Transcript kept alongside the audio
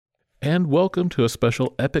and welcome to a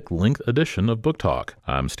special epic-length edition of Book Talk.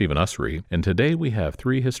 I'm Stephen Usry, and today we have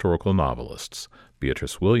three historical novelists,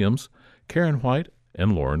 Beatrice Williams, Karen White,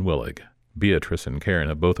 and Lauren Willig. Beatrice and Karen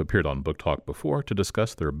have both appeared on Book Talk before to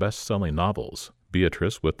discuss their best-selling novels,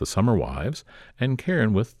 Beatrice with The Summer Wives, and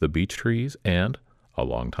Karen with The Beech Trees and A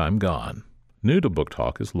Long Time Gone. New to Book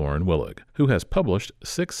Talk is Lauren Willig, who has published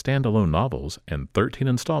 6 standalone novels and 13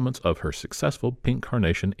 installments of her successful Pink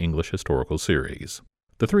Carnation English historical series.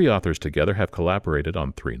 The three authors together have collaborated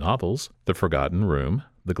on 3 novels, The Forgotten Room,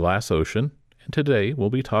 The Glass Ocean, and today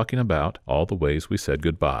we'll be talking about All the Ways We Said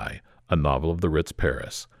Goodbye, a novel of the Ritz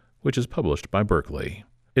Paris, which is published by Berkeley.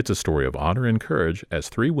 It's a story of honor and courage as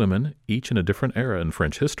 3 women, each in a different era in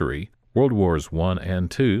French history, World Wars I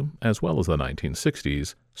and II, as well as the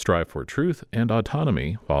 1960s, strive for truth and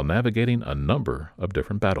autonomy while navigating a number of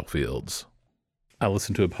different battlefields. I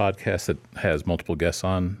listen to a podcast that has multiple guests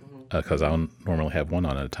on, because I don't normally have one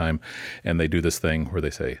on at a time, and they do this thing where they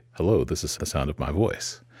say, hello, this is the sound of my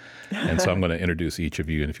voice. And so I'm going to introduce each of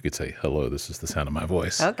you, and if you could say, hello, this is the sound of my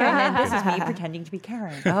voice. Okay. And then this is me pretending to be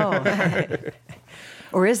Karen. Oh.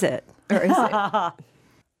 Or is it?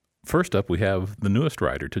 First up, we have the newest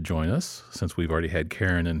writer to join us, since we've already had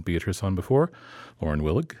Karen and Beatrice on before, Lauren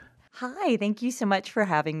Willig. Hi, thank you so much for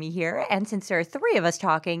having me here. And since there are 3 of us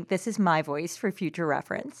talking, this is my voice for future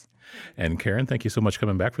reference. And Karen, thank you so much for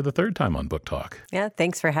coming back for the 3rd time on Book Talk. Yeah,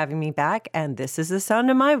 thanks for having me back. And this is the sound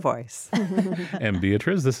of my voice. And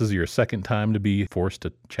Beatrice, this is your 2nd time to be forced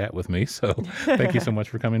to chat with me, so thank you so much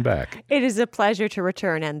for coming back. It is a pleasure to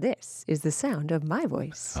return, and this is the sound of my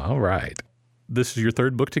voice. All right. This is your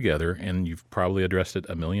 3rd book together, and you've probably addressed it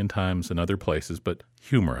a million times in other places, but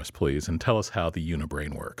humor us, please, and tell us how the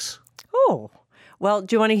Unibrain works. Oh, well,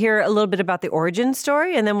 do you want to hear a little bit about the origin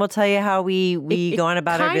story, and then we'll tell you how we go on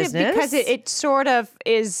about our business? Because it sort of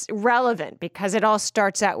is relevant, because it all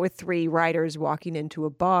starts out with 3 writers walking into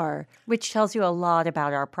a bar. Which tells you a lot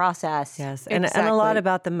about our process. Yes, and a lot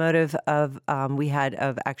about the motive of we had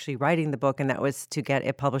of actually writing the book, and that was to get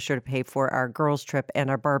a publisher to pay for our girls' trip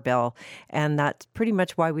and our bar bill. And that's pretty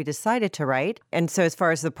much why we decided to write. And so as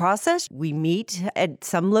far as the process, we meet at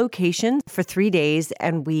some location for 3 days,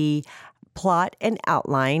 and we plot and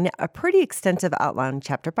outline, a pretty extensive outline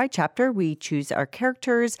chapter by chapter. We choose our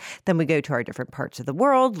characters, then we go to our different parts of the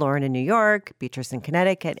world, Lauren in New York, Beatrice in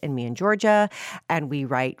Connecticut, and me in Georgia, and we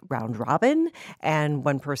write round robin, and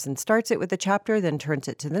one person starts it with a chapter, then turns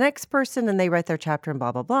it to the next person, and they write their chapter and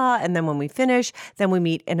blah, blah, blah, and then when we finish, then we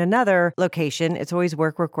meet in another location. It's always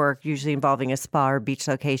work, usually involving a spa or beach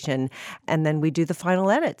location, and then we do the final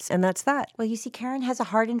edits, and that's that. Well, you see, Karen has a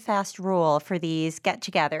hard and fast rule for these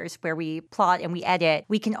get-togethers where we plot and we edit.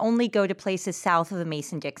 We can only go to places south of the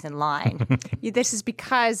Mason-Dixon line. This is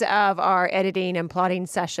because of our editing and plotting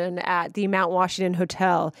session at the Mount Washington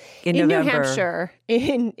Hotel in New Hampshire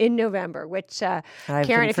in November, which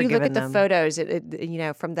Karen, if you look at the photos,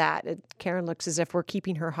 from that, Karen looks as if we're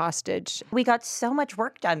keeping her hostage. We got so much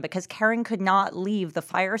work done because Karen could not leave the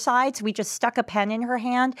fireside, so we just stuck a pen in her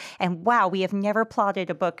hand, and wow, we have never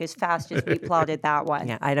plotted a book as fast as we plotted that one.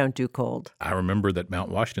 Yeah, I don't do cold. I remember that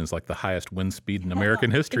Mount Washington is like the highest wind speed in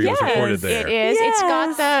American history. Was recorded there. It is. Yes. It's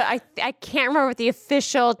got I can't remember what the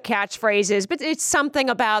official catchphrase is, but it's something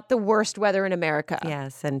about the worst weather in America.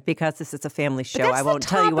 Yes, and because this is a family show, I won't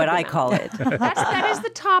tell you what I call it. That is the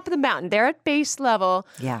top of the mountain. They're at base level.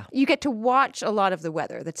 Yeah. You get to watch a lot lot of the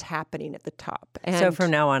weather that's happening at the top. And so from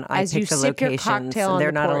now on, I pick the locations, and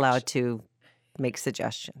they're not porch. allowed to make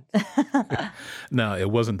suggestions. No, it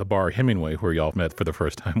wasn't the bar Hemingway where y'all met for the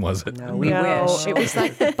first time, was it? No, we wish. It was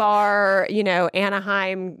like the bar,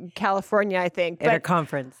 Anaheim, California, I think. At a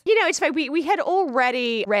conference. It's funny. We had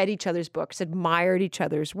already read each other's books, admired each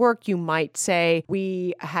other's work. You might say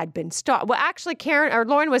we had been stalked. Well, actually, Karen or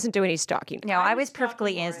Lauren wasn't doing any stalking. No, I was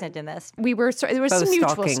perfectly innocent in this. There was both some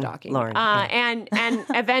mutual stalking. Lauren. And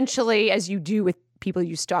eventually, as you do with people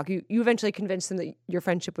you stalk, you eventually convince them that your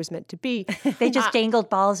friendship was meant to be. They just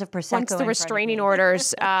dangled balls of Prosecco. Once the restraining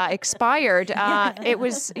orders expired, it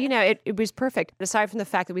was, it was perfect. Aside from the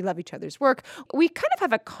fact that we love each other's work, we kind of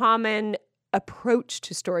have a common approach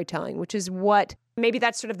to storytelling, which is what maybe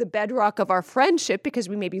that's sort of the bedrock of our friendship, because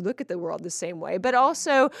we maybe look at the world the same way, but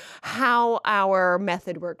also how our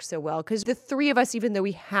method works so well. Because the three of us, even though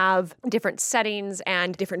we have different settings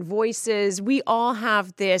and different voices, we all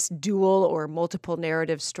have this dual or multiple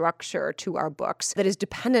narrative structure to our books that is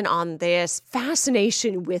dependent on this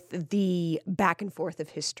fascination with the back and forth of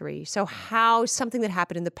history. So how something that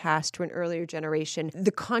happened in the past to an earlier generation,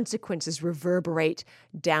 the consequences reverberate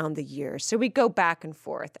down the years. So we go back and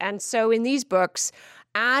forth. And so in these books,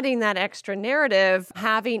 adding that extra narrative,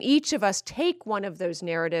 having each of us take one of those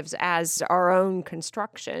narratives as our own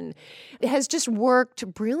construction, it has just worked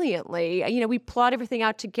brilliantly. We plot everything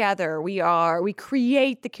out together. We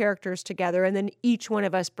create the characters together, and then each one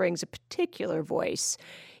of us brings a particular voice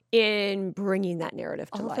in bringing that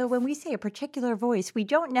narrative to life. Although when we say a particular voice, we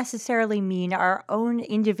don't necessarily mean our own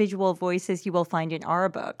individual voices you will find in our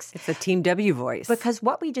books. It's a Team W voice. Because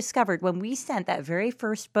what we discovered when we sent that very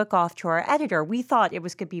first book off to our editor, we thought it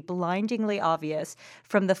was going to be blindingly obvious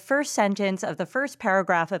from the first sentence of the first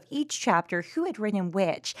paragraph of each chapter who had written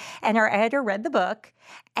which. And our editor read the book,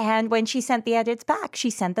 and when she sent the edits back, she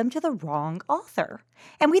sent them to the wrong author.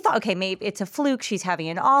 And we thought, okay, maybe it's a fluke. She's having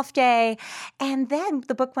an off day. And then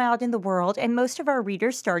the book went out in the world, and most of our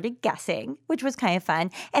readers started guessing, which was kind of fun.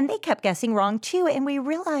 And they kept guessing wrong, too. And we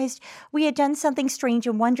realized we had done something strange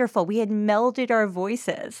and wonderful. We had melded our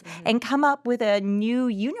voices and come up with a new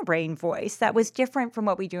unibrain voice that was different from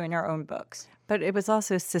what we do in our own books. But it was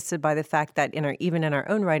also assisted by the fact that even in our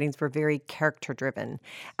own writings, we're very character driven.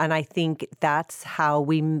 And I think that's how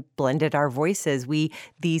we blended our voices.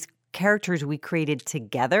 These characters we created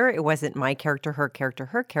together. It wasn't my character, her character,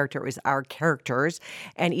 her character. It was our characters.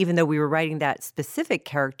 And even though we were writing that specific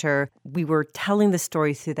character, we were telling the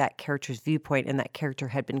story through that character's viewpoint, and that character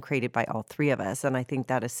had been created by all three of us. And I think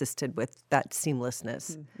that assisted with that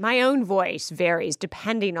seamlessness. My own voice varies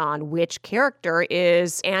depending on which character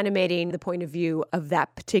is animating the point of view of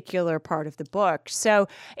that particular part of the book. So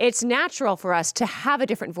it's natural for us to have a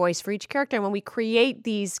different voice for each character. And when we create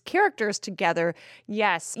these characters together,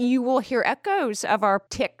 yes, you will hear echoes of our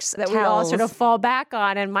tics that we all sort of fall back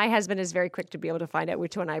on. And my husband is very quick to be able to find out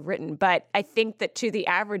which one I've written. But I think that to the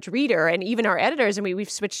average reader and even our editors, and we've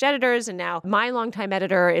switched editors, and now my longtime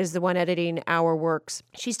editor is the one editing our works.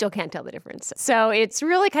 She still can't tell the difference. So it's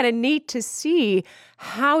really kind of neat to see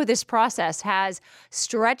how this process has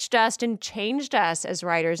stretched us and changed us as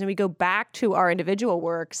writers. And we go back to our individual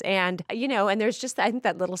works and there's just, I think,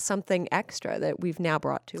 that little something extra that we've now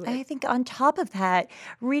brought to it. I think on top of that,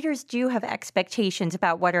 readers do have expectations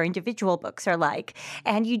about what our individual books are like.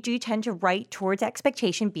 And you do tend to write towards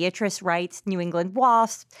expectation. Beatrice writes New England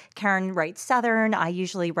WASP. Karen writes Southern. I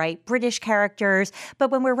usually write British characters.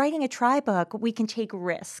 But when we're writing a tri-book, we can take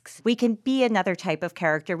risks. We can be another type of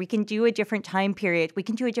character. We can do a different time period. We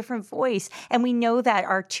can do a different voice. And we know that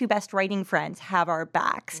our two best writing friends have our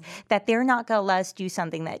backs, that they're not going to let us do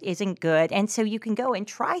something that isn't good. And so you can go and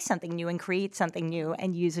try something new and create something new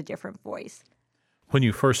and use a different voice. When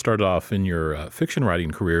you first started off in your fiction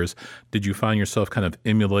writing careers, did you find yourself kind of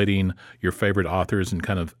emulating your favorite authors and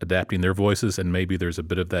kind of adapting their voices? And maybe there's a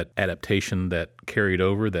bit of that adaptation that carried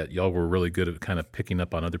over, that y'all were really good at kind of picking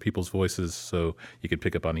up on other people's voices so you could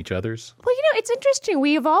pick up on each other's? Well, it's interesting.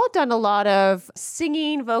 We've all done a lot of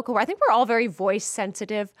singing, vocal. I think we're all very voice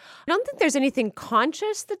sensitive. I don't think there's anything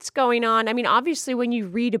conscious that's going on. I mean, obviously, when you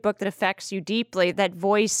read a book that affects you deeply, that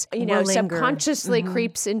voice, subconsciously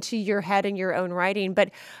creeps into your head and your own writing.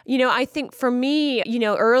 But, I think for me,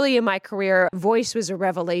 early in my career, voice was a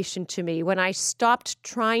revelation to me when I stopped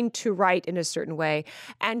trying to write in a certain way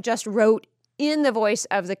and just wrote in the voice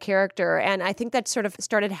of the character. And I think that sort of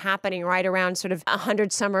started happening right around sort of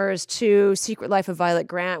 100 Summers to Secret Life of Violet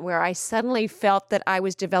Grant, where I suddenly felt that I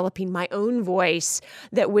was developing my own voice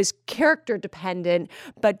that was character dependent,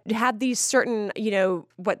 but had these certain,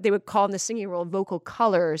 what they would call in the singing world, vocal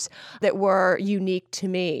colors that were unique to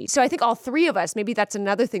me. So I think all three of us, maybe that's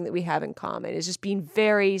another thing that we have in common, is just being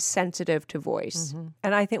very sensitive to voice. Mm-hmm.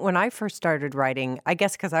 And I think when I first started writing, I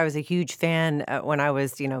guess because I was a huge fan when I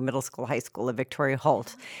was, middle school, high school, of Victoria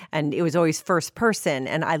Holt. And it was always first person.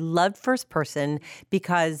 And I loved first person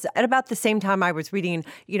because at about the same time I was reading,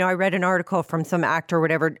 I read an article from some actor or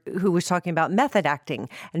whatever who was talking about method acting.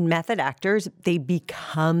 And method actors, they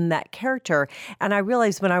become that character. And I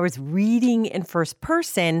realized when I was reading in first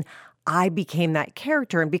person, I became that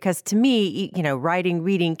character. And because to me, writing,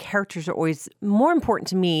 reading, characters are always more important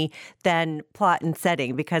to me than plot and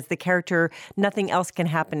setting, because the character, nothing else can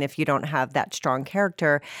happen if you don't have that strong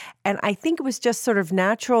character. And I think it was just sort of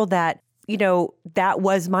natural that that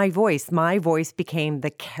was my voice. My voice became the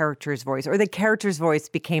character's voice, or the character's voice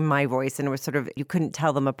became my voice. And it was sort of, you couldn't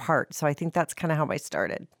tell them apart. So I think that's kind of how I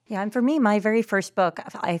started. Yeah, and for me, my very first book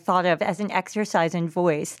I thought of as an exercise in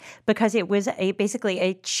voice because it was basically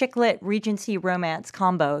a chick-lit Regency romance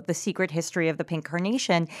combo, The Secret History of the Pink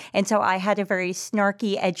Carnation. And so I had a very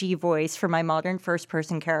snarky, edgy voice for my modern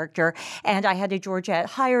first-person character, and I had a Georgette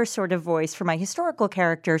Heyer sort of voice for my historical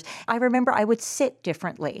characters. I remember I would sit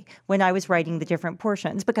differently when I I was writing the different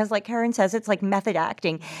portions. Because like Karen says, it's like method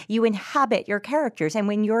acting. You inhabit your characters. And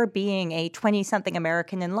when you're being a 20-something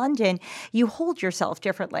American in London, you hold yourself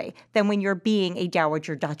differently than when you're being a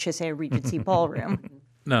Dowager Duchess at a Regency ballroom.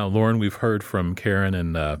 Now, Lauren, we've heard from Karen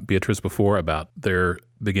and Beatrice before about their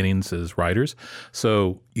beginnings as writers.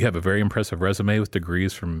 So you have a very impressive resume with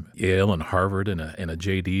degrees from Yale and Harvard and a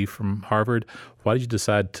JD from Harvard. Why did you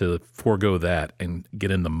decide to forego that and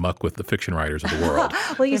get in the muck with the fiction writers of the world?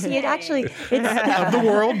 Well, you see, it's Of the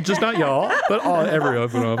world, just not y'all, but every one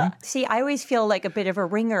of them. See, I always feel like a bit of a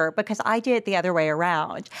ringer because I did it the other way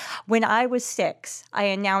around. When I was 6, I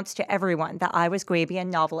announced to everyone that I was going to be a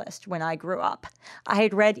novelist when I grew up. I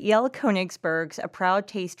had read E.L. Königsberg's A Proud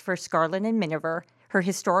Taste for Scarlet and Miniver, her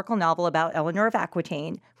historical novel about Eleanor of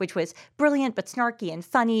Aquitaine, which was brilliant but snarky and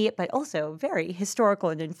funny, but also very historical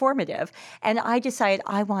and informative. And I decided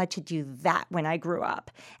I wanted to do that when I grew up.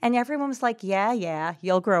 And everyone was like, yeah,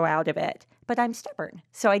 you'll grow out of it. But I'm stubborn,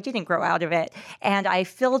 so I didn't grow out of it. And I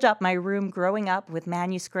filled up my room growing up with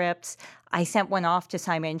manuscripts. I sent one off to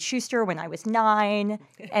Simon & Schuster when I was 9,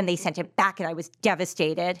 and they sent it back, and I was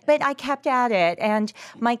devastated. But I kept at it, and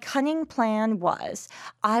my cunning plan was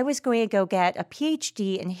I was going to go get a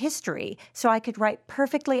PhD in history so I could write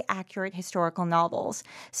perfectly accurate historical novels.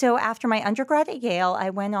 So after my undergrad at Yale, I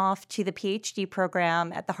went off to the PhD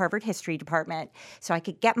program at the Harvard History Department so I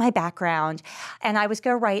could get my background, and I was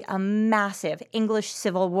going to write a massive English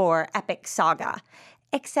Civil War epic saga.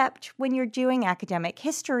 Except when you're doing academic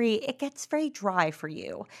history, it gets very dry for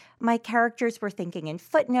you. My characters were thinking in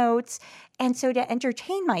footnotes, and so to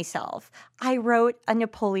entertain myself, I wrote a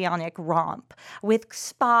Napoleonic romp with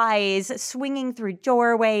spies swinging through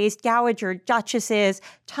doorways, dowager duchesses,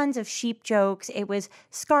 tons of sheep jokes. It was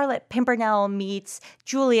Scarlet Pimpernel meets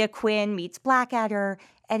Julia Quinn meets Blackadder,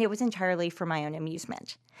 and it was entirely for my own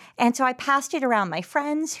amusement. And so I passed it around my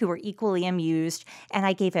friends who were equally amused, and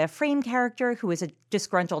I gave it a frame character who was a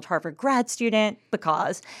disgruntled Harvard grad student,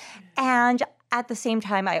 and at the same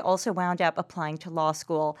time, I also wound up applying to law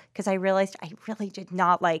school because I realized I really did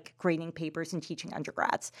not like grading papers and teaching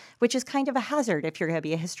undergrads, which is kind of a hazard if you're going to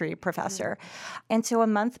be a history professor. And so a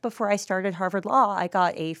month before I started Harvard Law, I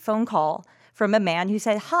got a phone call from a man who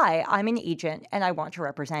said, "Hi, I'm an agent, and I want to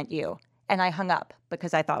represent you." And I hung up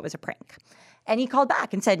because I thought it was a prank. And he called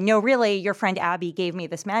back and said, "No, really, your friend Abby gave me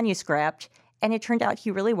this manuscript." And it turned out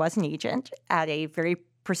he really was an agent at a very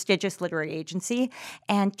prestigious literary agency.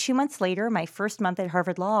 And 2 months later, my first month at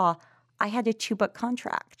Harvard Law, I had a 2-book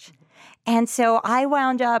contract. And so I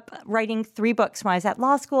wound up writing 3 books when I was at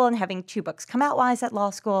law school and having 2 books come out while I was at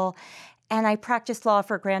law school. And I practiced law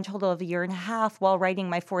for a grand total of 1.5 years while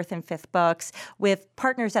writing my 4th and 5th books with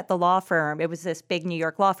partners at the law firm. It was this big New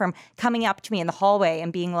York law firm coming up to me in the hallway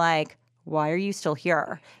and being like, "Why are you still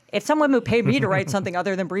here? If someone would pay me to write something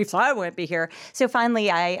other than briefs, I wouldn't be here." So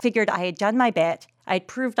finally, I figured I had done my bit. I had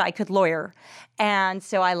proved I could lawyer. And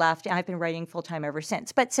so I left, and I've been writing full-time ever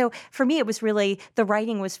since. But so for me, it was really the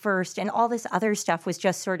writing was first, and all this other stuff was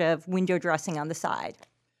just sort of window dressing on the side.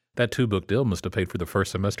 That 2-book deal must have paid for the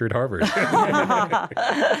first semester at Harvard.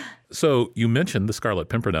 So you mentioned The Scarlet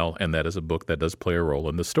Pimpernel, and that is a book that does play a role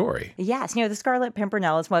in the story. Yes. The Scarlet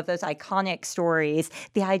Pimpernel is one of those iconic stories,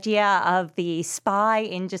 the idea of the spy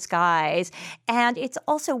in disguise. And it's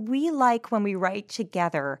also, we like when we write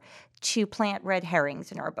together to plant red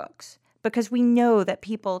herrings in our books, because we know that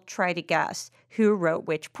people try to guess who wrote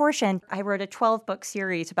which portion. I wrote a 12-book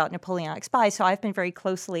series about Napoleonic spies, so I've been very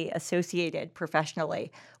closely associated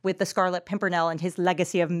professionally with the Scarlet Pimpernel and his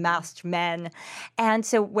legacy of masked men. And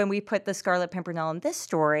so when we put the Scarlet Pimpernel in this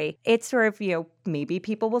story, it's sort of, maybe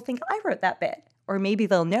people will think I wrote that bit, or maybe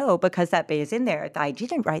they'll know because that bit is in there that I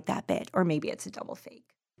didn't write that bit, or maybe it's a double fake.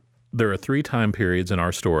 There are 3 time periods in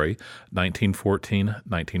our story, 1914,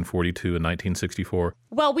 1942, and 1964.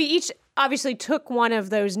 Well, we each obviously took one of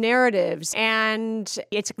those narratives, and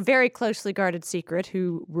it's a very closely guarded secret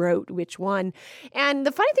who wrote which one. And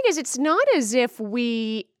the funny thing is, it's not as if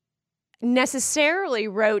we necessarily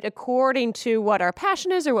wrote according to what our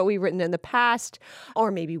passion is or what we've written in the past,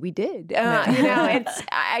 or maybe we did.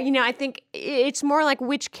 I think it's more like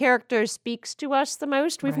which character speaks to us the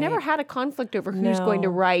most. We've never had a conflict over who's going to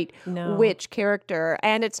write which character,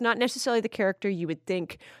 and it's not necessarily the character you would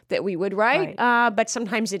think that we would write, but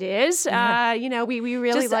sometimes it is. We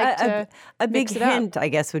really Just like to a big mix it up. hint, I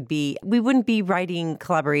guess, would be we wouldn't be writing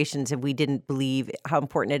collaborations if we didn't believe how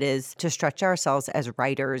important it is to stretch ourselves as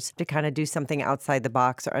writers to kind of to do something outside the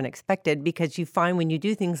box or unexpected, because you find when you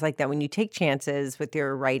do things like that, when you take chances with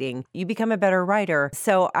your writing, you become a better writer.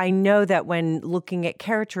 So I know that when looking at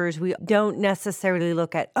characters, we don't necessarily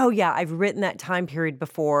look at, oh yeah, I've written that time period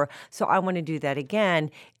before, so I want to do that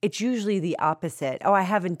again. It's usually the opposite. Oh, I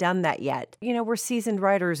haven't done that yet. We're seasoned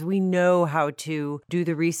writers. We know how to do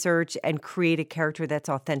the research and create a character that's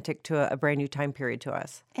authentic to a brand new time period to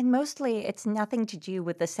us. And mostly it's nothing to do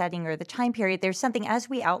with the setting or the time period. There's something as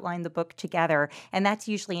we outline the book together, and that's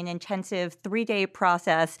usually an intensive 3-day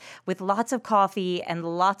process with lots of coffee and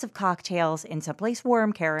lots of cocktails in someplace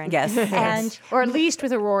warm, Karen. Yes. And Or at least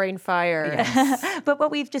with a roaring fire. Yes. But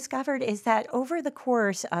what we've discovered is that over the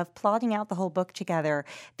course of plotting out the whole book together,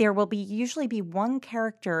 there will usually be one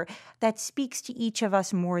character that speaks to each of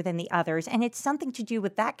us more than the others. And it's something to do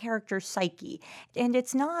with that character's psyche. And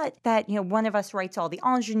it's not that, one of us writes all the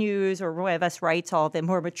ingenues or one of us writes all the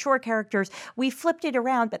more mature characters. We flipped it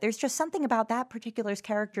around, but there's just something about that particular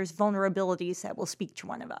character's vulnerabilities that will speak to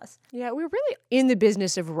one of us. Yeah, we're really in the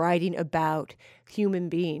business of writing about human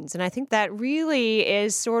beings. And I think that really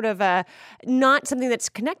is sort of not something that's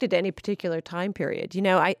connected to any particular time period.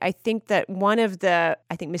 I think that one of the,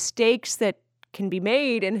 mistakes that can be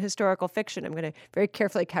made in historical fiction, I'm going to very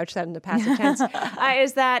carefully couch that in the passive tense,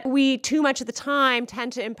 is that we too much of the time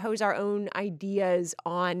tend to impose our own ideas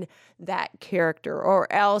on that character,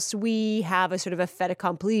 or else we have a sort of a fait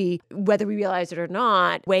accompli, whether we realize it or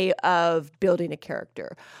not, way of building a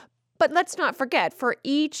character. But let's not forget, for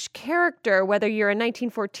each character, whether you're in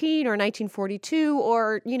 1914 or 1942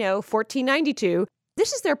 or, 1492,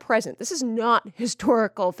 this is their present. This is not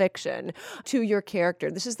historical fiction to your character.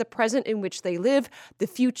 This is the present in which they live. The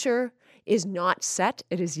future is not set.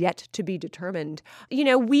 It is yet to be determined.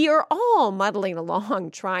 We are all muddling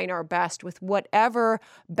along, trying our best with whatever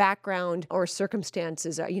background or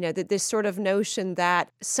circumstances are, this sort of notion that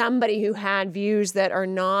somebody who had views that are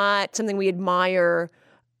not something we admire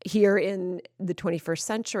here in the 21st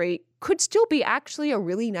century could still be actually a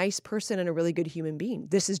really nice person and a really good human being.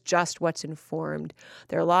 This is just what's informed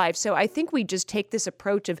their lives. So I think we just take this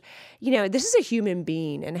approach of, this is a human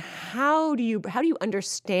being, and how do you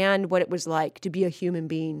understand what it was like to be a human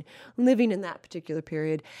being living in that particular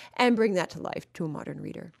period and bring that to life to a modern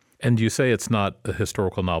reader. And you say it's not a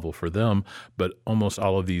historical novel for them, but almost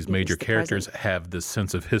all of these major characters have this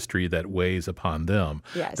sense of history that weighs upon them.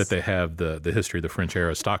 Yes. That they have the history of the French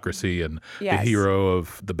aristocracy and Yes. the hero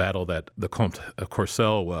of the battle that the Comte of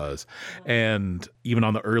Courcelles was. And even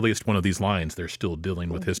on the earliest one of these lines, they're still dealing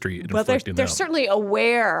with history and reflecting they're them. certainly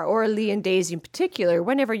aware, Aurelie and Daisy in particular,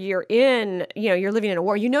 whenever you're you're living in a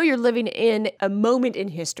war, you're living in a moment in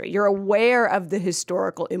history. You're aware of the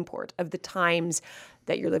historical import of the times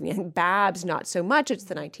that you're living in. Babs, not so much. It's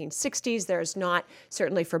the 1960s. There's not,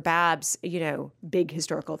 certainly for Babs, big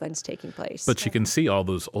historical events taking place. But she can see all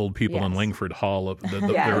those old people in Yes. Langford Hall, of their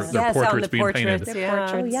Yes, portraits the being portraits, painted.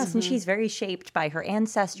 yeah. Oh, yes. And she's very shaped by her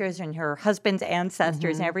ancestors and her husband's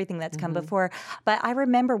ancestors and everything that's come before. But I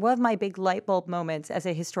remember one of my big light bulb moments as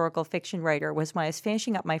a historical fiction writer was when I was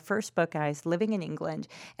finishing up my first book. I was living in England,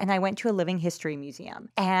 and I went to a living history museum.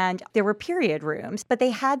 And there were period rooms, but they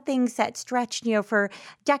had things that stretched, for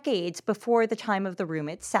decades before the time of the room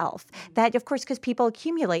itself. That, of course, because people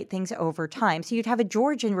accumulate things over time. So you'd have a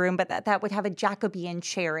Georgian room, but that would have a Jacobean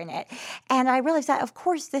chair in it. And I realized that, of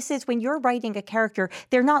course, this is when you're writing a character,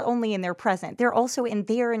 they're not only in their present, they're also in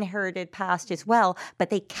their inherited past as well, but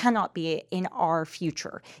they cannot be in our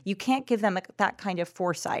future. You can't give them that kind of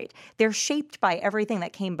foresight. They're shaped by everything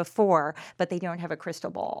that came before, but they don't have a crystal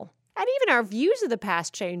ball. And even our views of the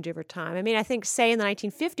past change over time. I mean, I think, say, in the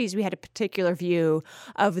 1950s, we had a particular view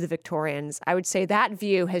of the Victorians. I would say that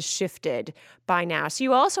view has shifted by now. So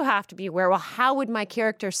you also have to be aware, well, how would my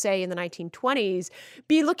character, say, in the 1920s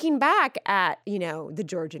be looking back at, the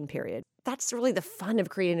Georgian period? That's really the fun of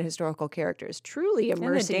creating historical characters, truly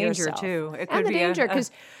immersing yourself. And the danger, too. It could And the be danger,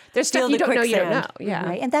 because there's stuff field you of don't know you don't know. quicksand. Yeah.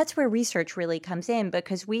 Right. And that's where research really comes in,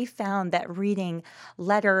 because we found that reading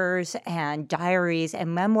letters and diaries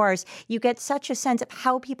and memoirs, you get such a sense of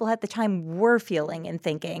how people at the time were feeling and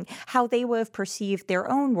thinking, how they would have perceived their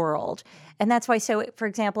own world. And that's why, so for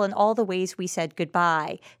example, in All the Ways We Said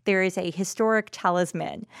Goodbye, there is a historic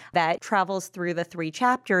talisman that travels through the 3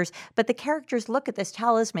 chapters, but the characters look at this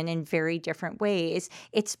talisman in very different ways.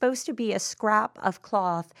 It's supposed to be a scrap of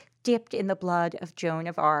cloth dipped in the blood of Joan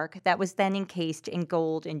of Arc that was then encased in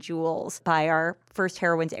gold and jewels by our first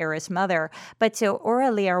heroine's heiress mother. But so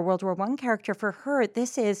Aurelie, our World War I character, for her,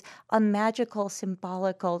 this is a magical,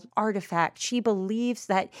 symbolical artifact. She believes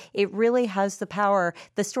that it really has the power.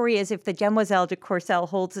 The story is, if the Demoiselle de Courcelles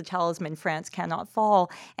holds the talisman, France cannot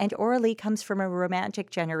fall. And Aurelie comes from a romantic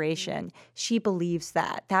generation. She believes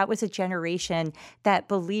that. That was a generation that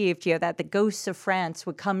believed, that the ghosts of France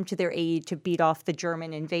would come to their aid to beat off the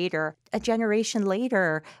German invader. A generation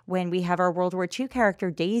later, when we have our World War II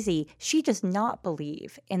character, Daisy, she does not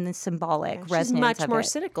believe in the symbolic resonance She's much of more it.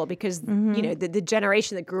 cynical because, the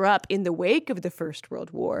generation that grew up in the wake of the First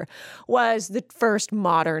World War was the first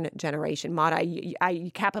modern generation.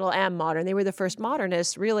 Capital M modern. They were the first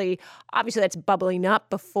modernists, really. Obviously, that's bubbling up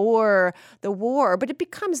before the war, but it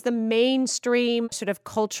becomes the mainstream sort of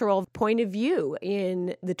cultural point of view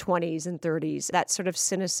in the 20s and 30s. That sort of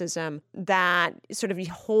cynicism, that sort of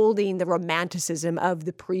holding the romanticism of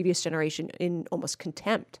the previous generation in almost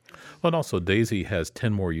contempt. Well, and also Daisy has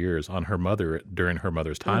 10 more years on her mother during her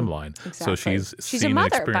mother's timeline. Exactly. So she's a seen and mother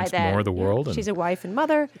by experienced then. more of the world. She's and a wife and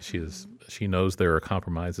mother. she knows there are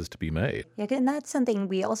compromises to be made. Yeah, and that's something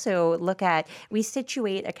we also look at. We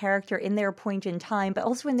situate a character in their point in time, but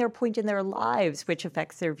also in their point in their lives, which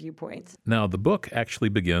affects their viewpoints. Now, the book actually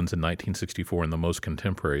begins in 1964 in the most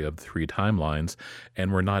contemporary of the three timelines,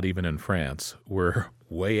 and we're not even in France. We're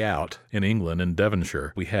way out in England, in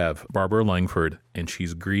Devonshire. We have Barbara Langford, and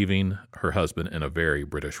she's grieving her husband in a very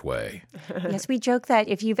British way. Yes, we joke that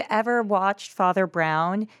if you've ever watched Father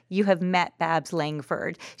Brown, you have met Babs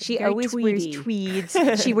Langford. She Very always wears tweedy.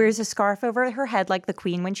 tweeds. She wears a scarf over her head like the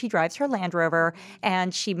Queen when she drives her Land Rover,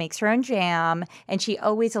 and she makes her own jam, and she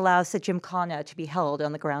always allows the gymkhana to be held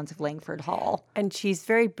on the grounds of Langford Hall. And she's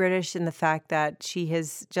very British in the fact that she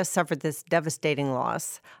has just suffered this devastating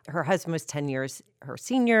loss. Her husband was 10 years her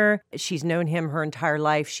senior. She's known him her entire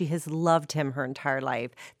life. She has loved him her entire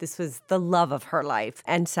life. This was the love of her life.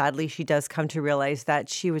 And sadly, she does come to realize that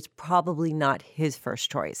she was probably not his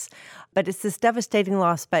first choice. But it's this devastating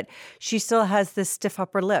loss, but she still has this stiff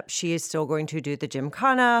upper lip. She is still going to do the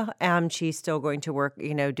gymkhana, and she's still going to work,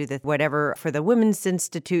 do the whatever for the Women's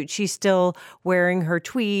Institute. She's still wearing her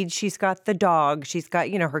tweed. She's got the dog. She's got,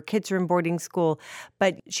 her kids are in boarding school,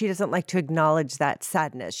 but she doesn't like to acknowledge that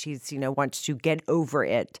sadness. She's, wants to get over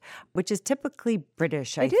it, which is typically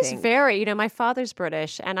British, I think. It is very, my father's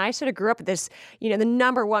British, and I sort of grew up with this, the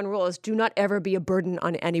number one rule is do not ever be a burden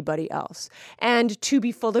on anybody else. And to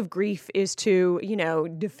be full of grief is to,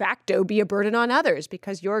 de facto be a burden on others,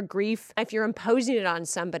 because your grief, if you're imposing it on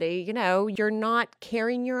somebody, you're not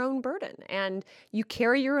carrying your own burden, and you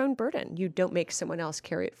carry your own burden. You don't make someone else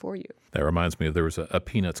carry it for you. That reminds me of there was a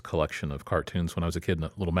Peanuts collection of cartoons when I was a kid in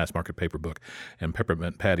a little mass market paper book, and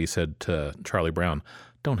Peppermint Patty said to Charlie Brown,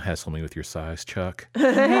 "Don't hassle me with your size, Chuck."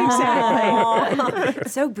 Exactly.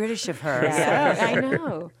 So British of her. Yeah, I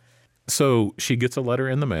know. So she gets a letter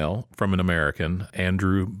in the mail from an American,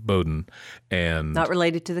 Andrew Bowden, and Not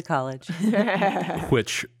related to the college.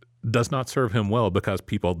 which does not serve him well because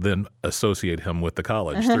people then associate him with the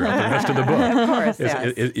college throughout the rest of the book. Of course,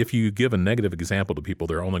 yes. If you give a negative example to people,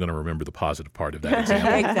 they're only going to remember the positive part of that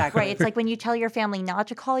example. Exactly. Right. It's like when you tell your family not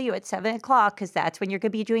to call you at 7 o'clock because that's when you're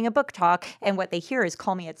going to be doing a book talk. And what they hear is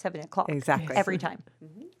call me at 7 o'clock. Exactly. Every time.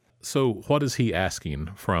 So what is he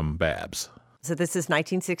asking from Babs? So this is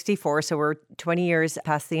 1964, so we're 20 years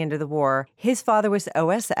past the end of the war. His father was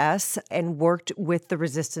OSS and worked with the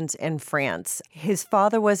resistance in France. His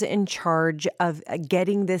father was in charge of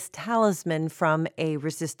getting this talisman from a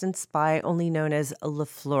resistance spy only known as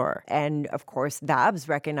Lafleur. And of course, Babs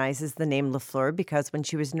recognizes the name Lafleur because when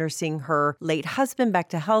she was nursing her late husband back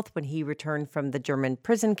to health when he returned from the German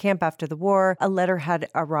prison camp after the war, a letter had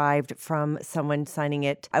arrived from someone signing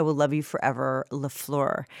it, "I will love you forever,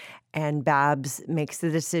 Lafleur." And Babs makes the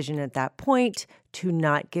decision at that point to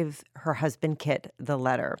not give her husband Kit the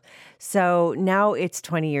letter. So now it's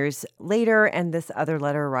 20 years later, and this other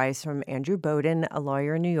letter arrives from Andrew Bowden, a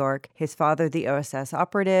lawyer in New York. His father, the OSS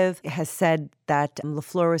operative, has said that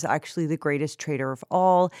Lafleur was actually the greatest traitor of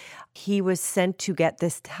all. He was sent to get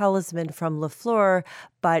this talisman from Lafleur,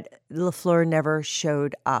 but Lafleur never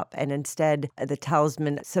showed up. And instead, the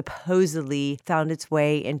talisman supposedly found its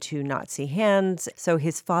way into Nazi hands. So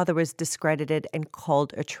his father was discredited and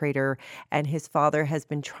called a traitor, and his father has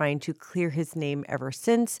been trying to clear his name ever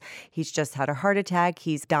since. He's just had a heart attack.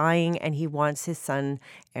 He's dying, and he wants his son,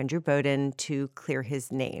 Andrew Bowden, to clear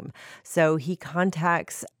his name. So he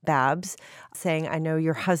contacts Babs saying, "I know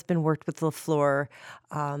your husband worked with Lafleur.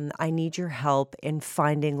 I need your help in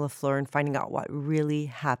finding Lafleur and finding out what really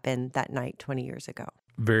happened that night 20 years ago."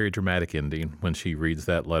 very dramatic ending when she reads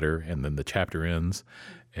that letter, and then the chapter ends.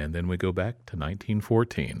 And then we go back to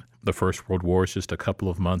 1914. The First World War is just a couple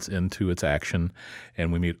of months into its action,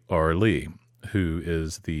 and we meet Aurelie, who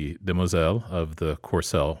is the demoiselle of the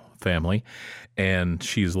Courcelles family, and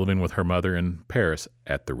she's living with her mother in Paris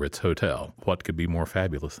at the Ritz Hotel. What could be more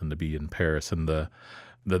fabulous than to be in Paris in the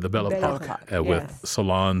Belle Epoque with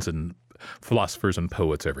salons and philosophers and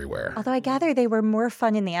poets everywhere? Although I gather they were more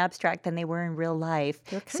fun in the abstract than they were in real life.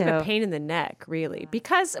 They're kind of a pain in the neck, really,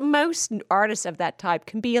 because most artists of that type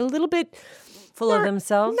can be a little bit full of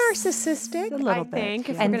themselves, narcissistic, I think.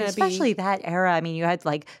 If and especially that era. I mean, you had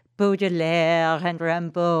like Baudelaire and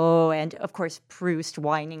Rimbaud and, of course, Proust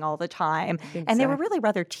whining all the time. Exactly. And they were really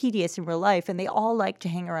rather tedious in real life, and they all liked to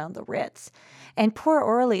hang around the Ritz. And poor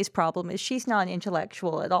Aurelie's problem is she's not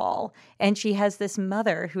intellectual at all. And she has this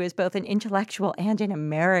mother who is both an intellectual and an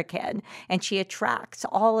American. And she attracts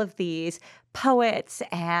all of these poets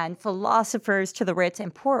and philosophers to the Ritz.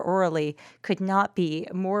 And poor Aurelie could not be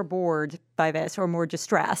more bored by this or more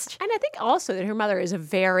distressed. And I think also that her mother is a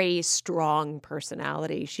very strong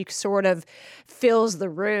personality. She sort of fills the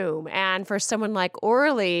room. And for someone like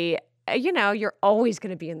Aurelie, you're always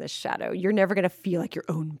going to be in the shadow. You're never going to feel like your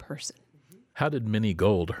own person. How did Minnie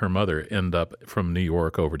Gold, her mother, end up from New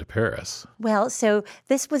York over to Paris? Well, so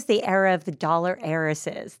this was the era of the dollar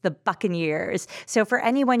heiresses, the buccaneers. So for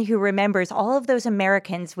anyone who remembers all of those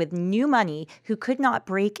Americans with new money who could not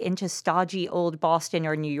break into stodgy old Boston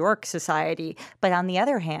or New York society. But on the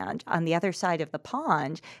other hand, on the other side of the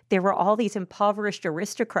pond, there were all these impoverished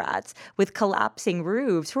aristocrats with collapsing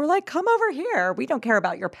roofs who were like, come over here. We don't care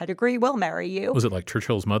about your pedigree. We'll marry you. Was it like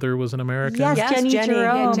Churchill's mother was an American? Yes, Jenny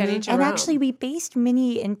Jerome. Jenny Jerome. And actually, we based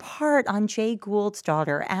Minnie in part on Jay Gould's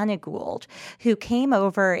daughter, Anna Gould, who came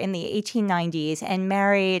over in the 1890s and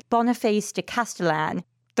married Boniface de Castellane,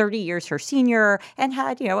 30 years her senior, and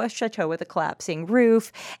had, a chateau with a collapsing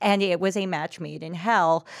roof. And it was a match made in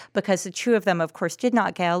hell because the two of them, of course, did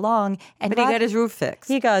not get along. But he got his roof fixed.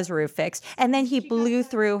 He got his roof fixed. And then he blew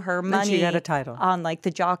through her money she got a title on like the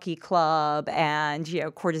Jockey Club and,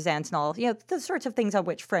 courtesans and all, the sorts of things on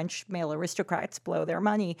which French male aristocrats blow their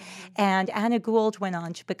money. And Anna Gould went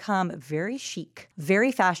on to become very chic,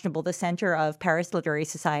 very fashionable, the center of Paris Literary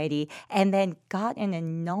Society, and then got an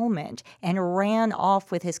annulment and ran off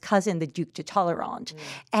with his cousin, the Duc de Talleyrand.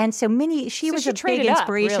 And so Minnie, she was a big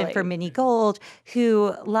inspiration for Minnie Gold,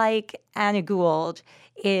 who, like Anna Gould,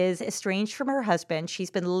 is estranged from her husband.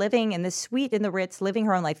 She's been living in the suite in the Ritz, living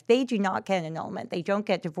her own life. They do not get an annulment. They don't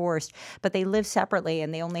get divorced, but they live separately,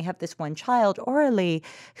 and they only have this one child, Aurelie,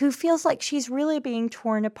 who feels like she's really being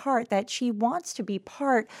torn apart, that she wants to be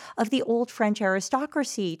part of the old French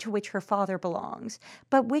aristocracy to which her father belongs,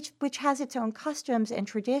 but which has its own customs and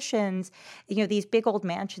traditions, these big old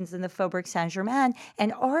mansions in the Faubourg Saint-Germain.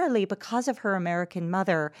 And Aurelie, because of her American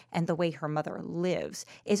mother and the way her mother lives,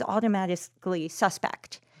 is automatically suspect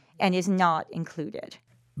and is not included.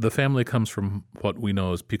 The family comes from what we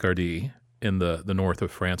know as Picardy in the north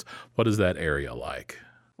of France. What is that area like?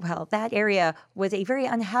 Well, that area was a very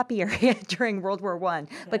unhappy area during World War I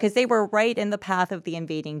because they were right in the path of the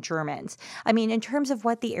invading Germans. I mean, in terms of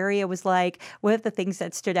what the area was like, one of the things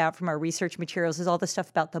that stood out from our research materials is all the stuff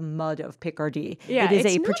about the mud of Picardy. Yeah, it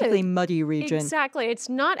is a particularly muddy region. Exactly. It's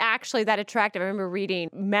not actually that attractive. I remember reading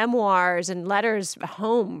memoirs and letters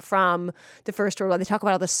home from the First World War. They talk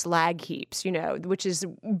about all the slag heaps, which is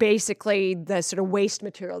basically the sort of waste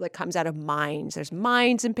material that comes out of mines. There's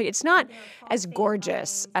mines and it's not as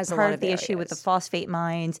gorgeous as part of the issue with the phosphate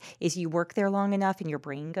mines is you work there long enough and your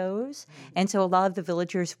brain goes. And so a lot of the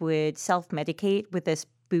villagers would self-medicate with this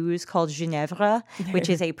booze called Ginevra, which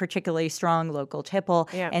is a particularly strong local tipple.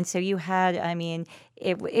 Yeah. And so you had,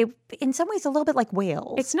 it in some ways a little bit like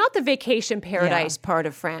Wales. It's not the vacation paradise part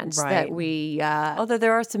of France that we... Although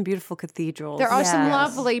there are some beautiful cathedrals. There are some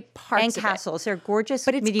lovely parts and of castles. They're gorgeous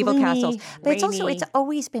but it's medieval gloomy, castles. But rainy. it's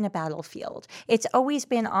always been a battlefield. It's always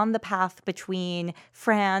been on the path between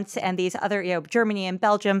France and these other, Germany and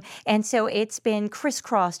Belgium. And so it's been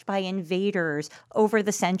crisscrossed by invaders over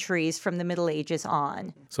the centuries from the Middle Ages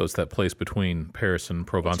on. So it's that place between Paris and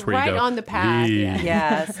Provence it's where right you go, on the path.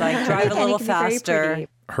 Yes, like drive a little faster.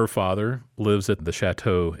 Her father lives at the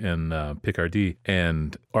chateau in Picardy,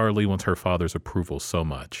 and Aurelie wants her father's approval so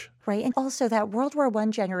much Right. And also that World War I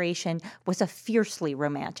generation was a fiercely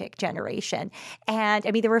romantic generation. And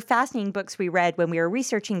I mean, there were fascinating books we read when we were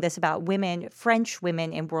researching this about women, French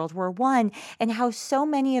women in World War I, and how so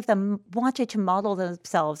many of them wanted to model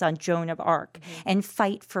themselves on Joan of Arc and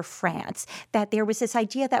fight for France. That there was this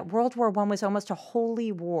idea that World War I was almost a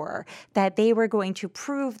holy war, that they were going to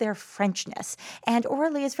prove their Frenchness. And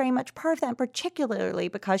Aurelie is very much part of that, particularly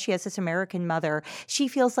because she has this American mother. She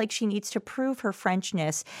feels like she needs to prove her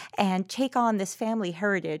Frenchness and take on this family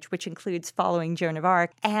heritage, which includes following Joan of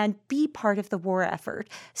Arc, and be part of the war effort.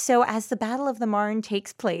 So as the Battle of the Marne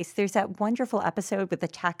takes place, there's that wonderful episode with the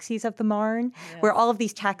taxis of the Marne, where all of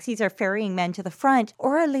these taxis are ferrying men to the front.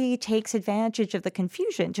 Aurelie takes advantage of the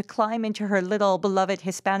confusion to climb into her little beloved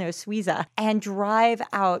Hispano Suiza and drive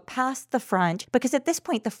out past the front, because at this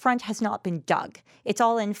point, the front has not been dug. It's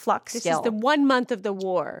all in flux This still. is the 1 month of the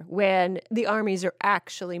war when the armies are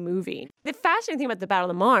actually moving. The fascinating thing about the Battle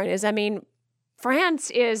of the Marne is, I mean, France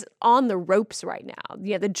is on the ropes right now.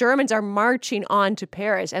 Yeah, the Germans are marching on to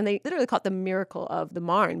Paris, and they literally call it the miracle of the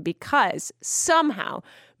Marne because somehow,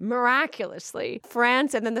 miraculously,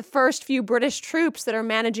 France and then the first few British troops that are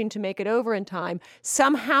managing to make it over in time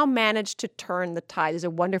somehow managed to turn the tide. There's a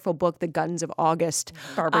wonderful book, The Guns of August,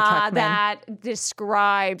 Barbara Tuchman. that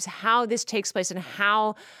describes how this takes place and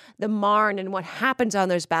how the Marne and what happens on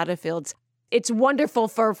those battlefields. It's wonderful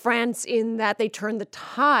for France in that they turn the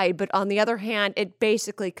tide, but on the other hand, it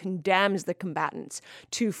basically condemns the combatants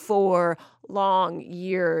to 4 long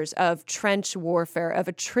years of trench warfare, of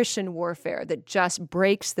attrition warfare that just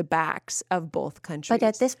breaks the backs of both countries. But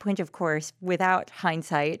at this point, of course, without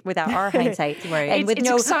hindsight, without our hindsight, and with It's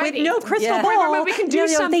no crystal Yeah. ball, Right, we can do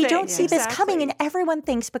they something. don't see this Exactly. coming. And everyone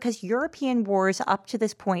thinks because European wars up to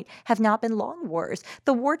this point have not been long wars.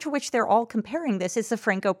 The war to which they're all comparing this is the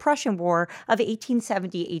Franco-Prussian War of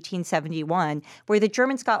 1870-1871, where the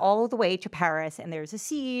Germans got all the way to Paris and there's a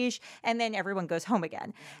siege, and then everyone goes home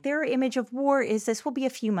again. Their image of war is this will be a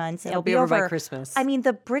few months. It'll be over by Christmas. I mean,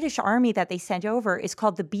 the British army that they sent over is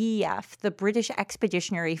called the BEF, the British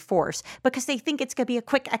Expeditionary Force, because they think it's going to be a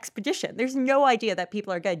quick expedition. There's no idea that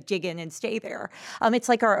people are going to dig in and stay there. It's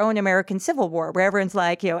like our own American Civil War, where everyone's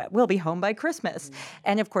like, we'll be home by Christmas.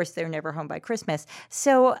 And of course, they're never home by Christmas.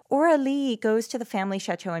 So Aurelie goes to the family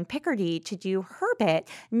chateau in Picardy to do her bit,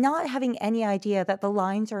 not having any idea that the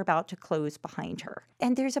lines are about to close behind her.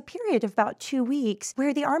 And there's a period of about 2 weeks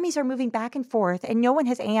where the armies are moving back and forth, and no one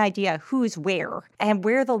has any idea who's where and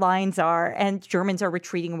where the lines are. And Germans are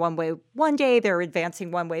retreating one way one day, they're advancing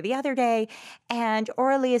one way the other day. And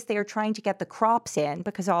Aurelie is there trying to get the crops in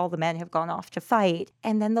because all the men have gone off to fight.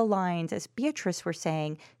 And then the lines, as Beatrice were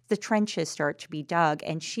saying, the trenches start to be dug,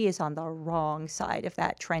 and she is on the wrong side of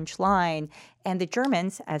that trench line. And the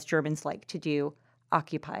Germans, as Germans like to do,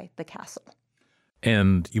 occupy the castle.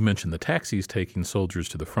 And you mentioned the taxis taking soldiers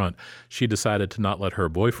to the front. She decided to not let her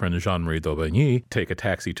boyfriend, Jean-Marie d'Aubigny, take a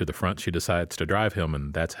taxi to the front. She decides to drive him,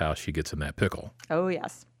 and that's how she gets in that pickle. Oh,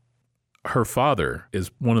 yes. Her father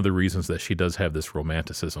is one of the reasons that she does have this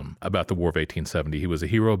romanticism about the War of 1870. He was a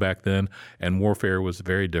hero back then, and warfare was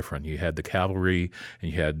very different. You had the cavalry,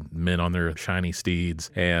 and you had men on their shiny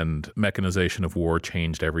steeds, and mechanization of war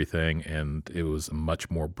changed everything, and it was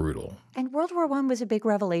much more brutal. And World War I was a big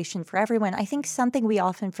revelation for everyone. I think something we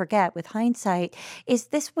often forget with hindsight is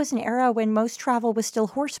this was an era when most travel was still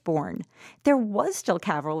horse-borne. There was still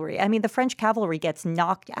cavalry. I mean, the French cavalry gets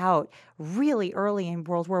knocked out really early in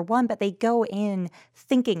World War I, but they go in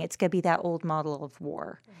thinking it's going to be that old model of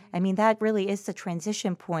war. I mean, that really is the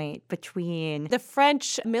transition point between... The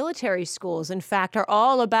French military schools, in fact, are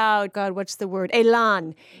all about, God, what's the word?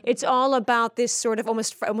 Élan. It's all about this sort of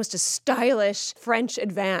almost a stylish French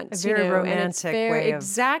advance. A very and romantic it's very, way of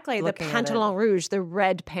exactly, the looking at it. Pantalon Rouge, the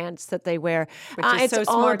red pants that they wear. Which is it's so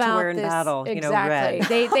all smart to about wear in this, battle, exactly.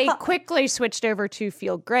 red. They quickly switched over to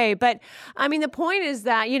field gray. But, I mean, the point is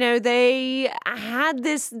that, they had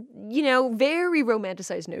this, very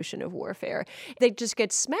romanticized notion of warfare. They just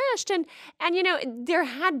get smashed. And there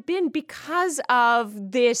had been, because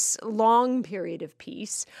of this long period of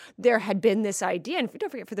peace, there had been this idea, and don't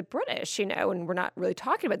forget for the British, and we're not really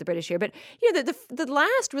talking about the British here, but, the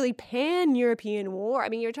last really pan-European war, I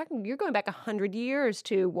mean, you're going back 100 years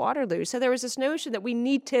to Waterloo. So there was this notion that we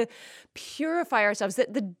need to purify ourselves,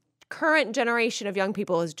 that the current generation of young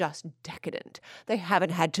people is just decadent. They haven't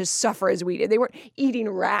had to suffer as we did. They weren't eating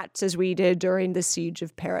rats as we did during the siege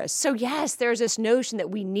of Paris. So yes, there's this notion that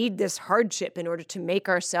we need this hardship in order to make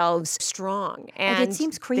ourselves strong. And it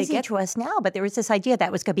seems crazy to us now, but there was this idea that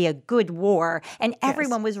it was going to be a good war, and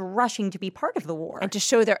everyone was rushing to be part of the war. And to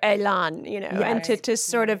show their élan, and to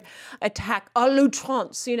sort of attack à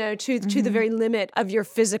l'outrance, to the very limit of your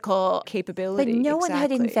physical capability. But no one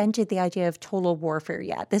had invented the idea of total warfare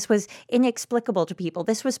yet. This was inexplicable to people.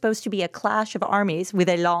 This was supposed to be a clash of armies with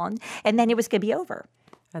élan, and then it was going to be over.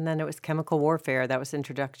 And then it was chemical warfare. That was the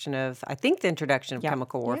introduction of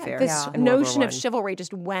chemical warfare. This notion of chivalry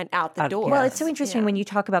just went out the door. Well, it's so interesting when you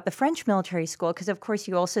talk about the French military school, because of course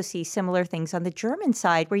you also see similar things on the German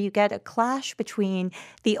side, where you get a clash between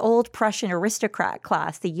the old Prussian aristocrat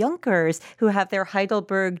class, the Junkers, who have their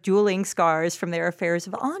Heidelberg dueling scars from their affairs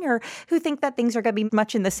of honor, who think that things are going to be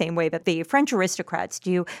much in the same way that the French aristocrats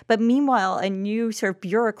do. But meanwhile, a new sort of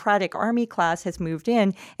bureaucratic army class has moved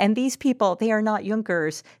in, and these people, they are not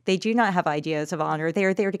Junkers. They do not have ideas of honor. They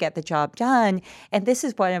are there to get the job done. And this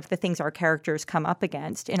is one of the things our characters come up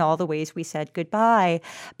against in all the ways we said goodbye,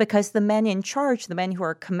 because the men in charge, the men who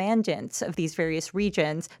are commandants of these various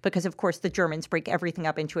regions, because of course the Germans break everything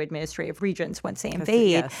up into administrative regions once they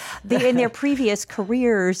invade, in their previous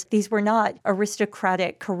careers, these were not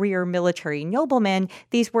aristocratic career military noblemen.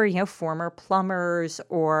 These were, former plumbers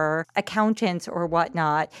or accountants or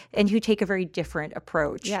whatnot, and who take a very different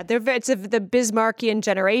approach. Yeah, it's of the Bismarckian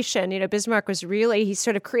generation. Bismarck was he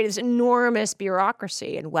sort of created this enormous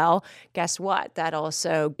bureaucracy. And well, guess what? That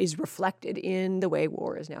also is reflected in the way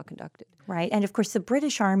war is now conducted. Right. And of course, the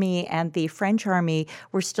British Army and the French Army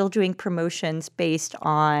were still doing promotions based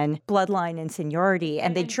on bloodline and seniority.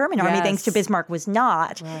 And the German Army, thanks to Bismarck, was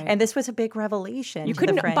not. Right. And this was a big revelation. You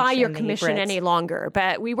couldn't buy your commission any longer,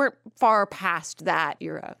 but we weren't far past that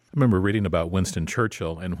era. I remember reading about Winston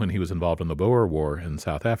Churchill, and when he was involved in the Boer War in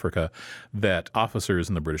South Africa, that officers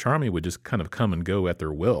in the British Army would just kind of come and go at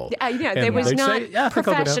their will. It was not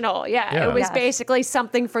professional. It was basically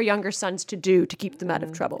something for younger sons to do to keep them out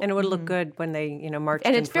of trouble. And it would look good when they, marched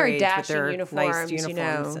and in it's very parades with dashing their uniforms, nice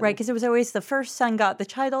uniforms. Right, because it was always the first son got the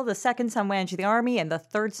title, the second son went into the army, and the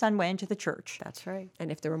third son went into the church. That's right.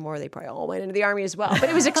 And if there were more, they probably all went into the army as well. But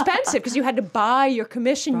it was expensive because you had to buy your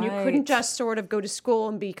commission. Right. You couldn't just sort of go to school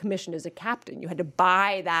and be commissioned as a captain. You had to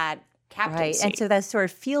buy that captaincy. Right, and so those sort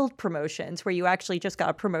of field promotions where you actually just got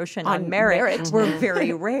a promotion on merit were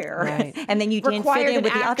very rare. Right. And then you didn't fit in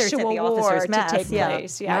with the others at the officers' mess. To take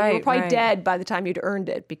place. Yeah, right, you were probably dead by the time you'd earned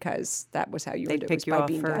it because that was how you They'd earned it. pick you by off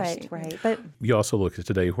being first. Right. But you also look at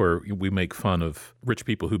today where we make fun of rich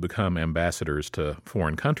people who become ambassadors to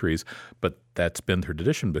foreign countries, but that's been their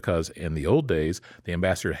tradition because in the old days, the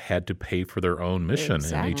ambassador had to pay for their own mission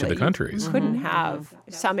in each of the countries. You couldn't have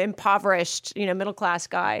some impoverished, middle-class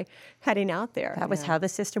guy heading out there. that was how the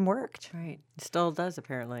system worked. Right. It still does,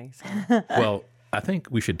 apparently. So. Well, I think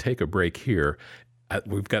we should take a break here.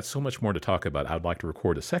 We've got so much more to talk about. I'd like to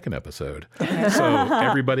record a second episode. So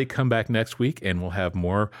everybody come back next week, and we'll have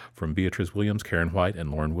more from Beatrice Williams, Karen White,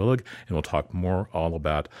 and Lauren Willig, and we'll talk more all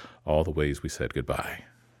about all the ways we said goodbye.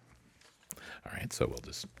 All right, so we'll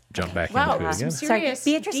just jump back into it again. Sorry,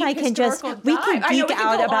 Beatrice and I can geek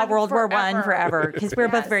out about World War I forever because we're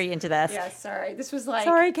both very into this. Yeah, sorry. This was like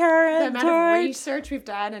Karen, the amount of research we've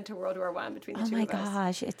done into World War I between the two of us. Oh my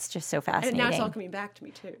gosh, it's just so fascinating. And now it's all coming back to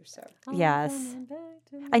me too. So yes.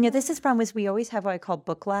 I know this is the problem is we always have what I call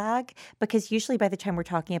book lag because usually by the time we're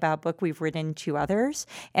talking about a book, we've written two others.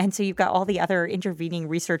 And so you've got all the other intervening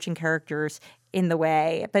research and characters in the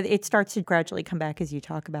way, but it starts to gradually come back as you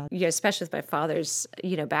talk about it. Yeah, especially with my father's,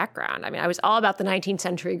 background. I mean, I was all about the 19th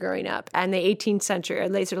century growing up and the 18th century, or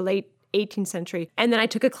late 18th century. And then I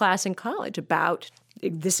took a class in college about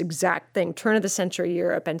this exact thing, turn of the century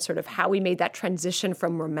Europe, and sort of how we made that transition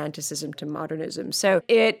from Romanticism to modernism. So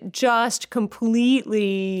it just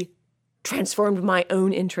completely transformed my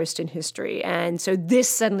own interest in history. And so this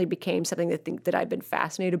suddenly became something that I've been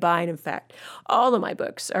fascinated by. And in fact, all of my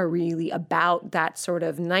books are really about that sort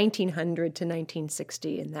of 1900 to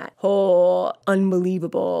 1960 and that whole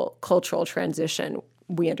unbelievable cultural transition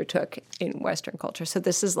we undertook in Western culture. So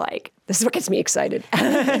this is what gets me excited.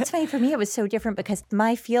 It's funny, for me, it was so different because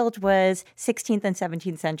my field was 16th and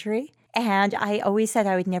 17th century. And I always said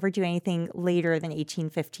I would never do anything later than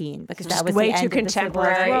 1815 because that was way the end too of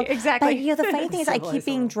contemporary. The Civil War. Exactly. But the funny thing is I keep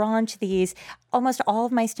being drawn to these. Almost all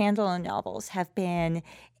of my standalone novels have been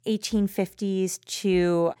 1850s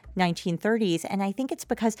to 1930s. And I think it's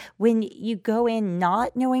because when you go in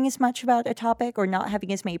not knowing as much about a topic or not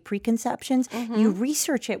having as many preconceptions, you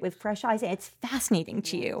research it with fresh eyes, and it's fascinating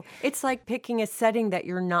to you. It's like picking a setting that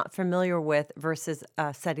you're not familiar with versus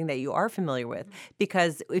a setting that you are familiar with.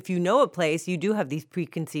 Because if you know a place, you do have these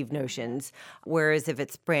preconceived notions. Whereas if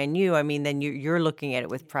it's brand new, I mean, then you're looking at it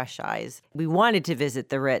with fresh eyes. We wanted to visit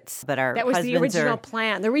the Ritz, but our That was the husbands original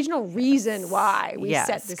plan, the original reason why we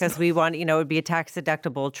set this. because we want, it would be a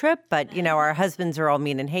tax-deductible trip, but, our husbands are all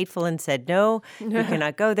mean and hateful and said, no, you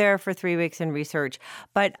cannot go there for 3 weeks and research.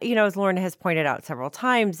 But, as Lauren has pointed out several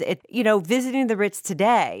times, visiting the Ritz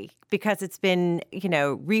today, because it's been,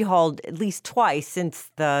 rehauled at least twice since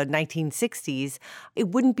the 1960s, it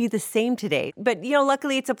wouldn't be the same today. But,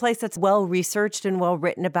 luckily it's a place that's well researched and well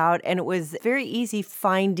written about, and it was very easy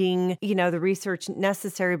finding, the research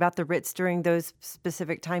necessary about the Ritz during those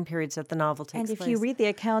specific time periods that the novel takes place. And if you read the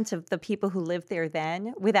accounts of the people who lived there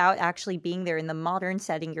then, without actually being there in the modern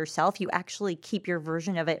setting yourself, you actually keep your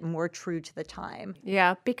version of it more true to the time.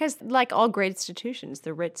 Yeah, because like all great institutions,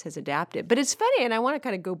 the Ritz has adapted. But it's funny, and I want to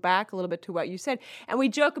kind of go back a little bit to what you said. And we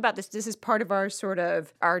joke about this. This is part of our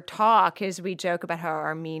our talk, is we joke about how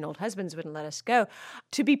our mean old husbands wouldn't let us go.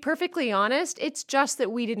 To be perfectly honest, it's just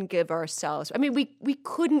that we didn't give ourselves. I mean, we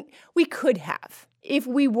could have, if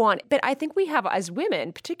we want. But I think we have, as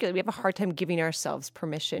women particularly, we have a hard time giving ourselves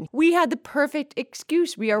permission. We had the perfect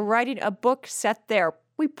excuse. We are writing a book set there.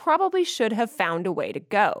 We probably should have found a way to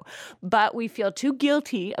go, but we feel too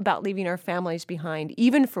guilty about leaving our families behind,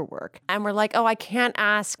 even for work. And we're like, oh, I can't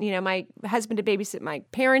ask, my husband to babysit my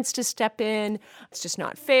parents to step in. It's just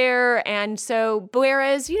not fair. And so,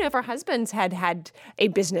 whereas, if our husbands had a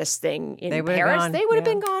business thing in Paris, they would have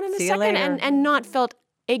been gone in a second and not felt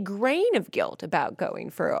a grain of guilt about going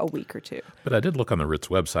for a week or two. But I did look on the Ritz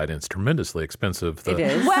website, and it's tremendously expensive. It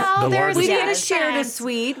is. Well, we could have shared a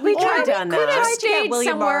suite. We could have done that. We could have stayed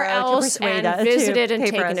somewhere else and visited and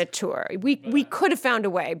taken a tour. We could have found a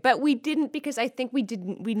way, but we didn't, because I think we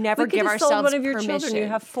never give ourselves sold one of your permission. children. You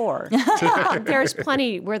have 4. There's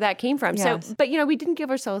plenty where that came from. Yes. So, but we didn't give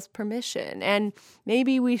ourselves permission, and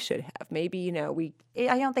maybe we should have. Maybe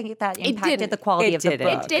I don't think that impacted the quality of the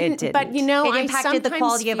book. It didn't. But it impacted the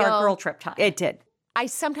quality of our girl trip time. It did. I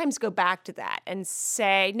sometimes go back to that and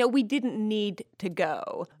say, no, we didn't need to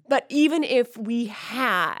go. But even if we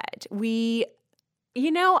had,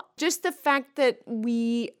 just the fact that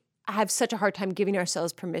we have such a hard time giving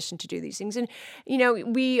ourselves permission to do these things. And,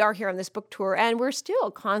 we are here on this book tour, and we're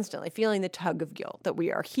still constantly feeling the tug of guilt that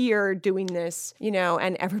we are here doing this,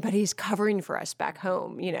 and everybody's covering for us back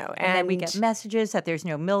home, And then we get messages that there's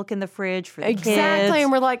no milk in the fridge for the kids. Exactly.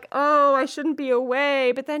 And we're like, oh, I shouldn't be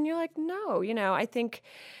away. But then you're like, no, I think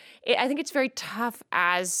it's very tough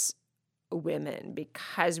as women,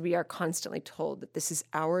 because we are constantly told that this is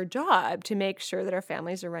our job to make sure that our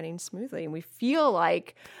families are running smoothly, and we feel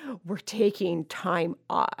like we're taking time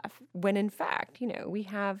off when in fact, we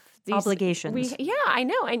have these obligations. I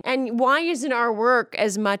know. And why isn't our work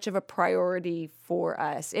as much of a priority for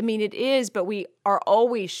us? I mean, it is, but we are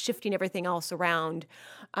always shifting everything else around.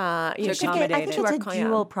 I think it's a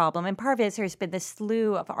dual problem. And part of it is there's been this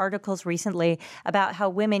slew of articles recently about how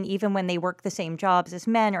women, even when they work the same jobs as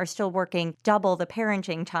men, are still working double the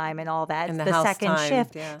parenting time and all that. And the house second time,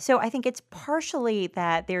 shift. yeah. So I think it's partially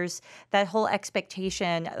that there's that whole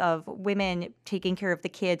expectation of women taking care of the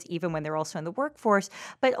kids even when they're also in the workforce.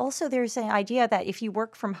 But also there's an idea that if you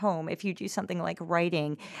work from home, if you do something like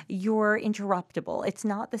writing, you're interruptible. It's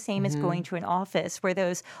not the same as going to an office where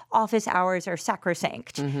those office hours are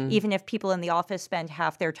sacrosanct. Even if people in the office spend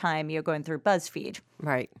half their time, going through BuzzFeed.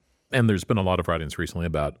 Right. And there's been a lot of writings recently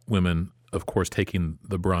about women, of course, taking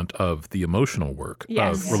the brunt of the emotional work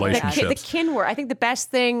of relationships. The kin work. I think the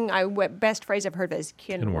best phrase I've heard of is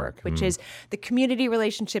kin work, which is the community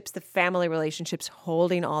relationships, the family relationships,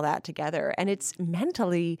 holding all that together. And it's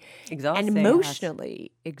mentally exhausting, and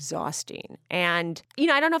emotionally exhausting. And,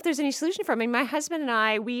 I don't know if there's any solution for it. I mean, my husband and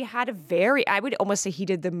I, we had I would almost say he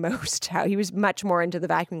did the most. He was much more into the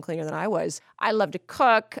vacuum cleaner than I was. I love to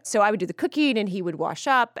cook, so I would do the cooking and he would wash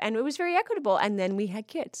up, and it was very equitable. And then we had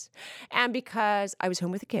kids. And because I was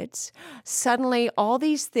home with the kids, suddenly all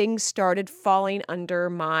these things started falling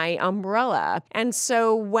under my umbrella. And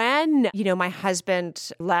so when, my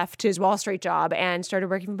husband left his Wall Street job and started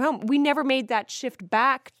working from home, we never made that shift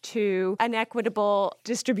back to an equitable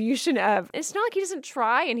distribution of, it's not like he doesn't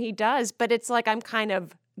try, and he does, but it's like I'm kind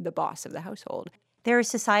of the boss of the household. there are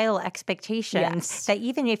societal expectations Yes. that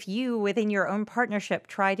even if you, within your own partnership,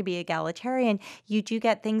 try to be egalitarian, you do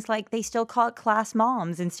get things like they still call it class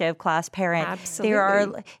moms instead of class parent.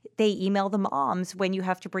 Absolutely. They email the moms when you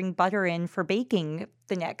have to bring butter in for baking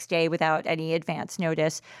the next day without any advance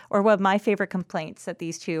notice. Or one of my favorite complaints that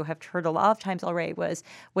these two have heard a lot of times already was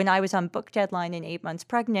when I was on book deadline and 8 months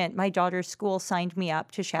pregnant, my daughter's school signed me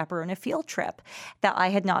up to chaperone a field trip that I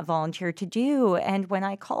had not volunteered to do. And when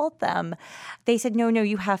I called them, they said, no,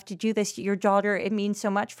 you have to do this. Your daughter, it means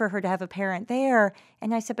so much for her to have a parent there.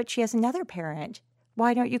 And I said, but she has another parent.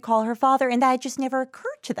 Why don't you call her father? And that just never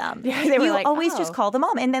occurred to them. Yeah, they were you like, always oh. just call the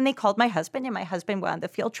mom. And then they called my husband, and my husband went on the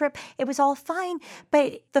field trip. It was all fine.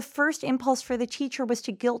 But the first impulse for the teacher was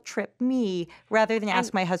to guilt trip me rather than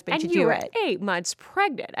ask my husband to do it. And you were 8 months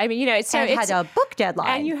pregnant. I mean, so and it's had a book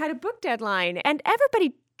deadline. And you had a book deadline. And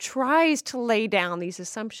everybody tries to lay down these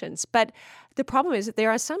assumptions. But the problem is that they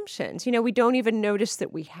are assumptions. We don't even notice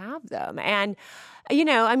that we have them. And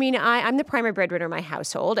I'm the primary breadwinner in my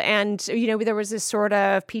household. And, there was this sort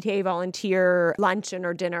of PTA volunteer luncheon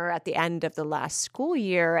or dinner at the end of the last school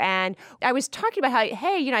year. And I was talking about how,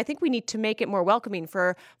 hey, I think we need to make it more welcoming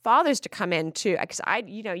for fathers to come in to, because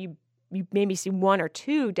you maybe see one or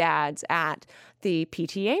two dads at the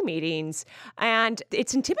PTA meetings, and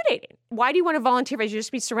it's intimidating. Why do you want to volunteer if you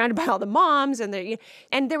just be surrounded by all the moms? And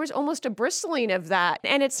there was almost a bristling of that.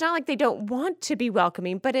 And it's not like they don't want to be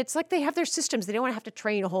welcoming, but it's like they have their systems. They don't want to have to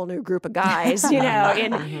train a whole new group of guys,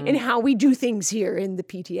 in how we do things here in the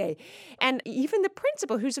PTA. And even the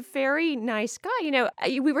principal, who's a very nice guy,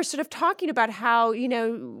 we were sort of talking about how,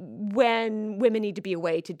 when women need to be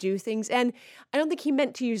away to do things. And I don't think he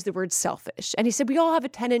meant to use the word selfish. And he said, we all have a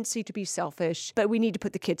tendency to be selfish, but we need to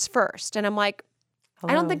put the kids first. And I'm like,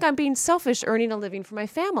 I don't think I'm being selfish earning a living for my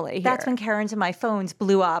family here. That's when Karen's and my phones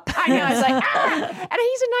blew up. I know. I was like, ah! And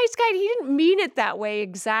he's a nice guy. He didn't mean it that way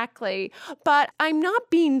exactly. But I'm not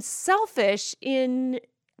being selfish in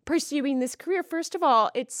pursuing this career. First of all,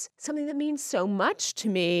 it's something that means so much to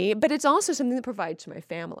me, but it's also something that provides for my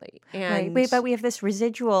family. And right. But we have this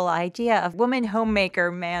residual idea of woman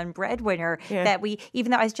homemaker, man breadwinner that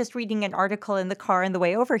even though I was just reading an article in the car on the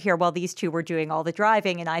way over here while these two were doing all the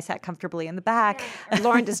driving and I sat comfortably in the back.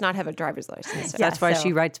 Lauren does not have a driver's license. So. That's why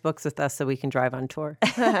she writes books with us so we can drive on tour.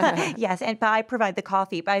 Yes, but I provide the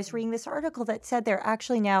coffee. But I was reading this article that said there are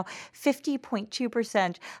actually now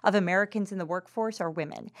 50.2% of Americans in the workforce are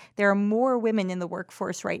women. There are more women in the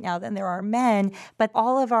workforce right now than there are men, but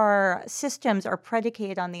all of our systems are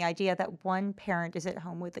predicated on the idea that one parent is at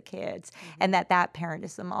home with the kids and that parent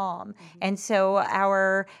is the mom. And so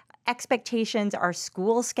our expectations, our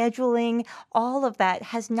school scheduling, all of that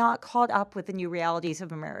has not caught up with the new realities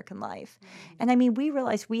of American life. And I mean, we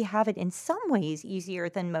realize we have it in some ways easier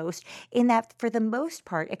than most in that for the most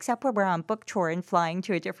part, except when we're on book tour and flying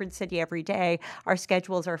to a different city every day, our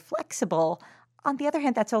schedules are flexible. On the other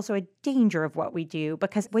hand, that's also a danger of what we do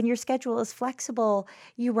because when your schedule is flexible,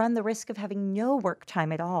 you run the risk of having no work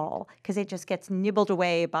time at all because it just gets nibbled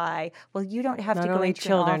away by, well, you don't have Not to go only into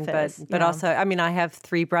children, an office. but also, I mean, I have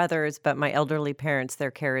 3 brothers, but my elderly parents, their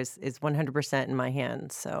care is 100% in my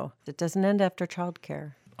hands. So it doesn't end after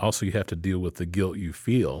childcare. Also, you have to deal with the guilt you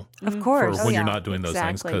feel Of course. for when you're not doing those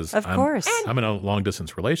things. Because I'm in a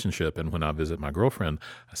long-distance relationship, and when I visit my girlfriend,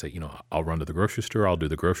 I say, I'll run to the grocery store, I'll do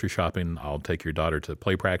the grocery shopping, I'll take your daughter to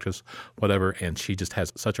play practice, whatever, and she just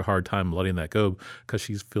has such a hard time letting that go because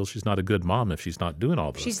she feels she's not a good mom if she's not doing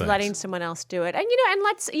all those things. She's letting someone else do it. And, and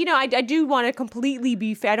let's, I do want to completely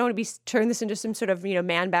be fair. I don't want to turn this into some sort of,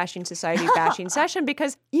 man-bashing, society-bashing session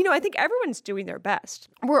because, I think everyone's doing their best.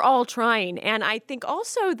 We're all trying. And I think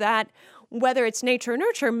also that whether it's nature or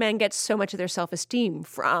nurture, men get so much of their self-esteem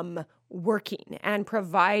from working and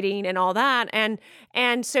providing and all that.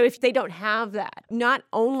 And so if they don't have that, not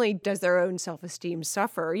only does their own self-esteem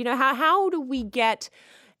suffer, how do we get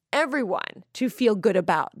everyone to feel good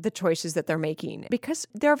about the choices that they're making? Because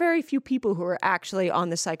there are very few people who are actually on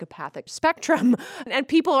the psychopathic spectrum, and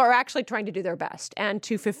people are actually trying to do their best and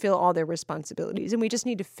to fulfill all their responsibilities. And we just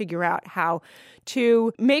need to figure out how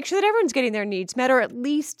to make sure that everyone's getting their needs met, or at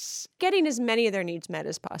least getting as many of their needs met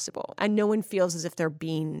as possible, and no one feels as if they're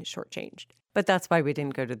being shortchanged. But that's why we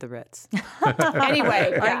didn't go to the Ritz.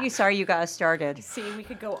 Anyway, Are you sorry you got us started? See, we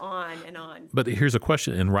could go on and on. But here's a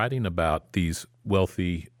question. In writing about these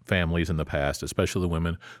wealthy families in the past, especially the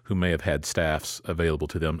women who may have had staffs available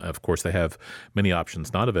to them, of course, they have many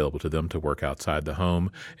options not available to them to work outside the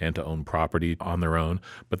home and to own property on their own,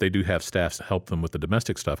 but they do have staffs to help them with the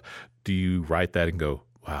domestic stuff. Do you write that and go,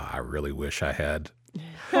 wow, I really wish I had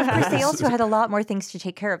Of course, they also had a lot more things to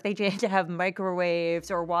take care of. They didn't have microwaves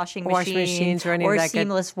or washing machines or, any or of that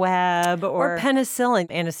seamless web or penicillin,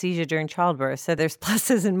 anesthesia during childbirth. So there's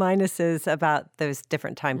pluses and minuses about those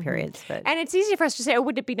different time periods. But And it's easy for us to say, oh,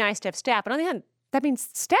 wouldn't it be nice to have staff? But on the other hand, that means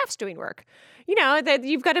staff's doing work. You know, that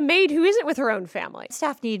you've got a maid who isn't with her own family.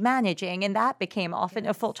 Staff need managing, and that became often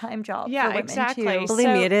a full-time job for women, exactly. too. Believe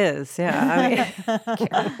me, it is. Yeah.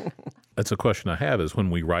 That's a question I have is when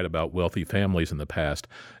we write about wealthy families in the past,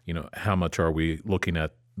 how much are we looking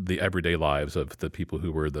at the everyday lives of the people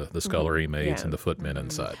who were the scullery maids and the footmen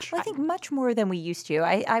and such? Well, I think much more than we used to.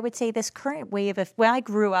 I would say this current wave of, when I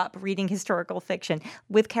grew up reading historical fiction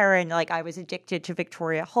with Karen, like I was addicted to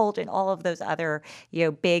Victoria Holt and all of those other,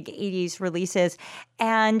 big 80s releases.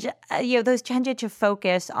 And, those tended to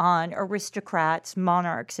focus on aristocrats,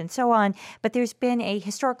 monarchs, and so on. But there's been a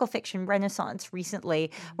historical fiction renaissance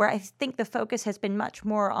recently where I think the focus has been much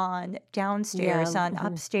more on downstairs, on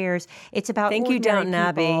upstairs. It's about Thank you, Downton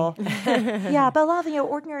Abbey. Yeah, but a lot of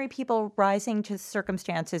ordinary people rising to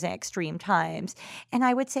circumstances at extreme times. And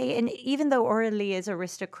I would say, and even though Aurelie is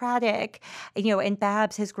aristocratic, and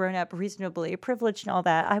Babs has grown up reasonably privileged and all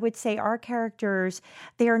that, I would say our characters,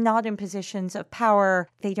 they are not in positions of power.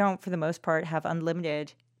 They don't, for the most part, have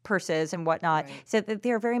unlimited purses and whatnot. Right. So that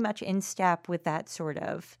they're very much in step with that sort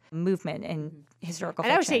of movement in historical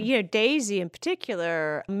fiction. And I would say, Daisy in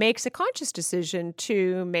particular makes a conscious decision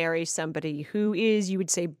to marry somebody who is, you would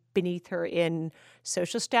say, beneath her in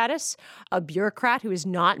social status, a bureaucrat who is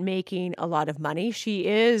not making a lot of money. She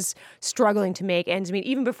is struggling to make ends meet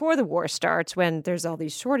even before the war starts when there's all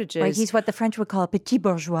these shortages. Right, he's what the French would call a petit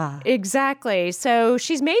bourgeois. Exactly. So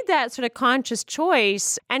she's made that sort of conscious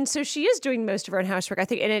choice. And so she is doing most of her own housework, I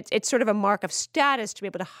think. And it's sort of a mark of status to be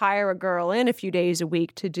able to hire a girl in a few days a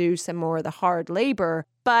week to do some more of the hard labor.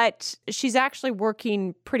 But she's actually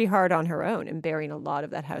working pretty hard on her own and bearing a lot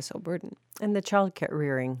of that household burden. And the child care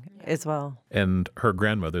rearing as well. And her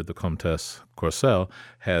grandmother, the Comtesse Courcelles,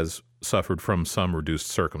 has suffered from some reduced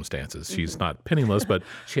circumstances. She's not penniless, but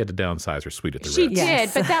she had to downsize her suite at the Ritz. She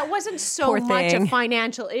did, but that wasn't so much a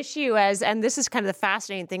financial issue and this is kind of the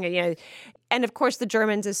fascinating thing, And of course, the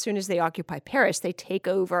Germans, as soon as they occupy Paris, they take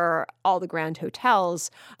over all the grand hotels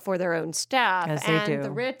for their own staff. As they do. The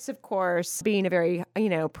Ritz, of course, being a very,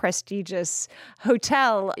 prestigious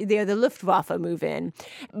hotel, the Luftwaffe move in.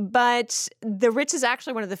 But the Ritz is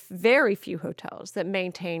actually one of the very few hotels that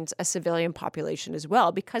maintains a civilian population as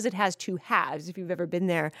well, because it has two halves. If you've ever been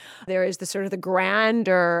there, there is the sort of the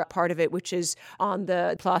grander part of it, which is on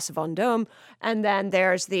the Place Vendôme. And then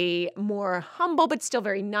there's the more humble, but still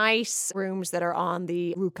very nice rooms that are on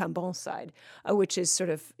the Rue Cambon side, which is sort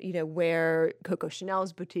of, where Coco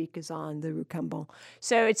Chanel's boutique is on the Rue Cambon.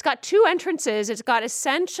 So it's got two entrances. It's got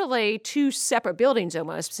essentially two separate buildings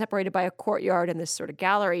almost, separated by a courtyard and this sort of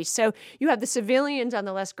gallery. So you have the civilians on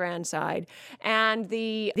the less grand side and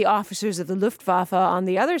the officers of the Luftwaffe on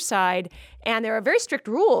the other side. And there are very strict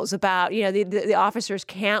rules about, the officers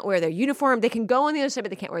can't wear their uniform. They can go on the other side, but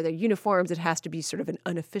they can't wear their uniforms. It has to be sort of an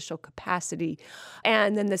unofficial capacity.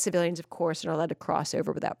 And then the civilians, of course, are not allowed to cross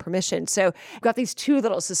over without permission. So we've got these two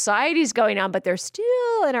little societies going on, but they're still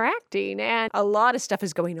interacting. And a lot of stuff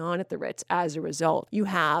is going on at the Ritz as a result. You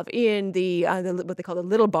have in the what they call the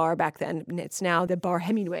little bar back then, it's now the Bar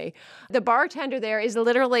Hemingway. The bartender there is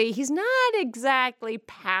literally, he's not exactly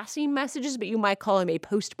passing messages, but you might call him a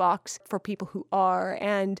post box for people who are.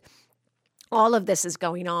 And all of this is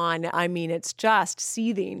going on. I mean, it's just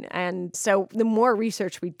seething. And so the more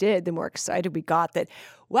research we did, the more excited we got that,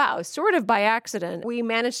 wow, sort of by accident, we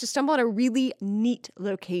managed to stumble on a really neat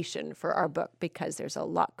location for our book because there's a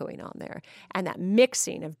lot going on there. And that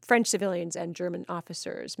mixing of French civilians and German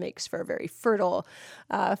officers makes for a very fertile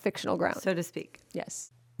fictional ground. So to speak.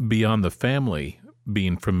 Yes. Beyond the family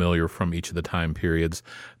being familiar from each of the time periods,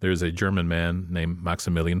 there's a German man named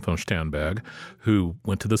Maximilian von Sternberg who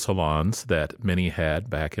went to the salons that many had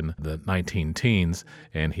back in the 19-teens,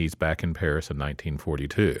 and he's back in Paris in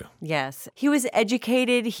 1942. Yes. He was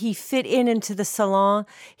educated. He fit into the salon.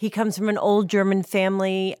 He comes from an old German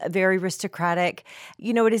family, very aristocratic.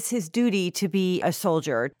 It is his duty to be a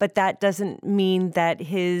soldier, but that doesn't mean that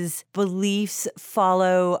his beliefs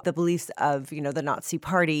follow the beliefs of, the Nazi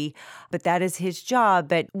party, but that is his job.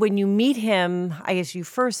 But when you meet him, I guess you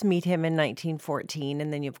first meet him in 1914,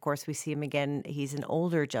 and then, of course, we see him again. He's an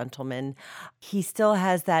older gentleman. He still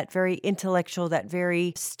has that very intellectual, that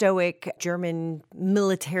very stoic German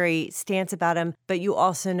military stance about him. But you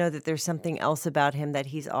also know that there's something else about him, that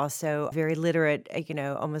he's also very literate,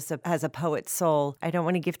 almost has a poet's soul. I don't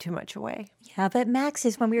want to give too much away. Yeah, but Max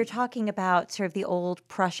is, when we were talking about sort of the old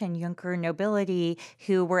Prussian Junker nobility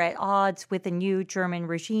who were at odds with the new German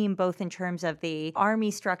regime, both in terms of the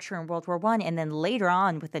army structure in World War I and then later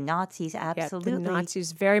on with the Nazis, absolutely. Yeah, the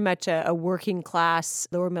Nazis, very much a working class,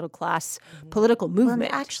 lower middle class political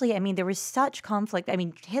movement. Well, actually, there was such conflict.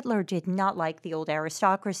 Hitler did not like the old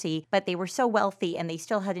aristocracy, but they were so wealthy and they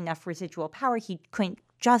still had enough residual power, he couldn't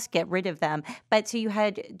just get rid of them. But so you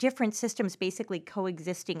had different systems basically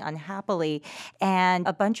coexisting unhappily. And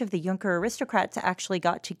a bunch of the Junker aristocrats actually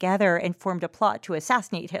got together and formed a plot to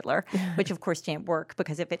assassinate Hitler, which of course didn't work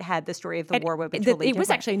because if it had, the story of the war would be totally different. It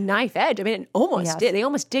was actually knife edge. It almost did. They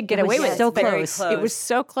almost did get away with it. So close. It was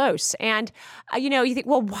so close. And, you think,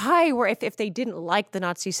 well, why were, if they didn't like the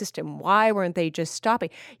Nazi system, why weren't they just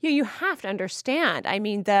stopping? You have to understand.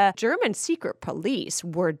 The German secret police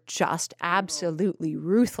were just absolutely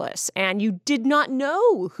ruthless, and you did not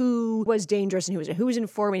know who was dangerous and who was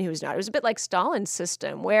informing, who was not. It was a bit like Stalin's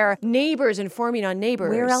system, where neighbors informing on neighbors.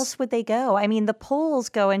 Where else would they go? The Poles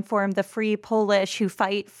go and form the Free Polish who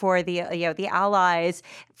fight for the Allies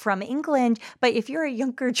from England. But if you're a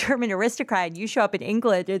younger German aristocrat and you show up in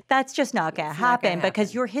England, that's just not going to happen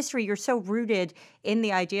because your history, you're so rooted in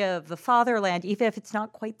the idea of the fatherland, even if it's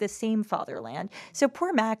not quite the same fatherland. So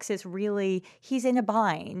poor Max is really, he's in a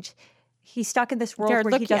bind. He's stuck in this world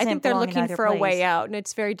where he doesn't I think they're belong in looking either for place. a way out, and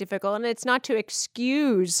it's very difficult. And it's not to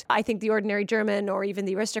excuse, I think, the ordinary German or even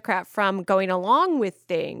the aristocrat from going along with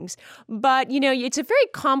things. But, it's a very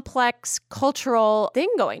complex cultural thing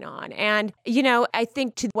going on. And, I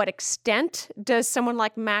think to what extent does someone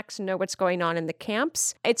like Max know what's going on in the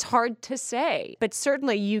camps? It's hard to say. But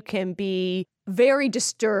certainly you can be very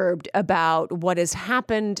disturbed about what has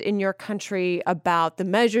happened in your country, about the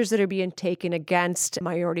measures that are being taken against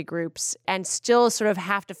minority groups, and still sort of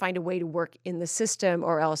have to find a way to work in the system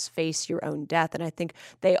or else face your own death. And I think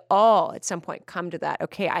they all at some point come to that,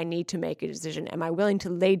 okay, I need to make a decision. Am I willing to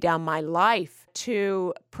lay down my life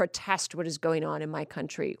to protest what is going on in my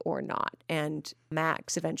country or not? And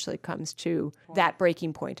Max eventually comes to that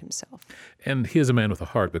breaking point himself. And he is a man with a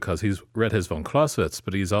heart because he's read his von Clausewitz,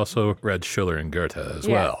 but he's also read Schiller and Goethe as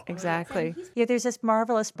well. Exactly. Yeah, there's this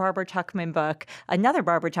marvelous Barbara Tuchman book, another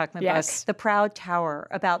Barbara Tuchman book, The Proud Tower,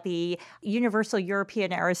 about the universal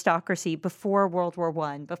European aristocracy before World War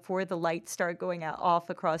I, before the lights started going off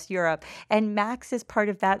across Europe. And Max is part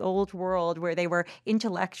of that old world where they were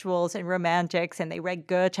intellectuals and romantics and they read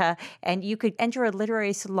Goethe. And you could enter a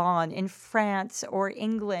literary salon in France or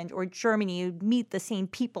England or Germany. You'd meet the same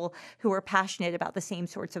people who were passionate about the same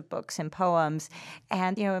sorts of books and poems.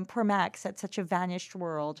 And, and poor Max, that's such a vanished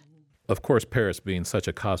world. Of course, Paris being such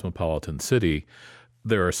a cosmopolitan city,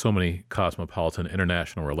 there are so many cosmopolitan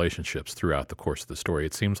international relationships throughout the course of the story.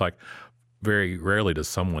 It seems like very rarely does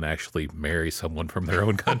someone actually marry someone from their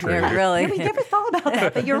own country. Yeah, really. We never thought about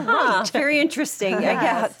that, but you're right. Very interesting.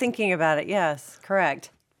 Yeah, thinking about it. Yes, correct.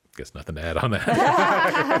 Guess nothing to add on that.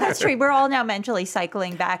 That's true. We're all now mentally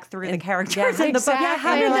cycling back through the characters in the book. Yeah,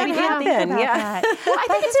 how did that happen? Yeah. I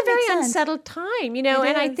think it's a very unsettled time, and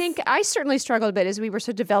I think I certainly struggled a bit as we were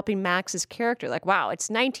sort of developing Max's character. Like, wow, it's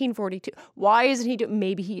 1942. Why isn't he doing?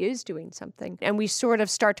 Maybe he is doing something. And we sort of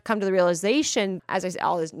start to come to the realization, as I said,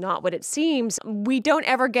 all is not what it seems. We don't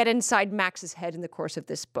ever get inside Max's head in the course of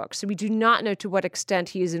this book. So we do not know to what extent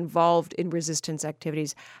he is involved in resistance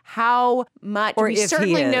activities. How much? Or we if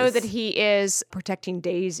certainly he is. know that he is protecting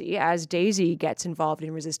Daisy as Daisy gets involved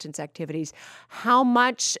in resistance activities. How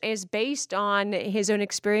much is based on his own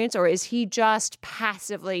experience, or is he just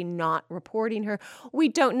passively not reporting her? We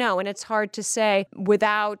don't know, and it's hard to say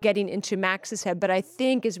without getting into Max's head. But I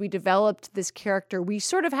think as we developed this character, we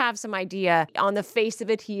sort of have some idea. On the face of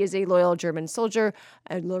it, he is a loyal German soldier,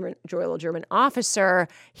 a loyal German officer.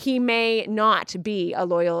 He may not be a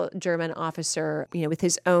loyal German officer, with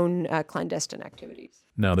his own clandestine activities.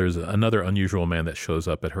 Now, there's another unusual man that shows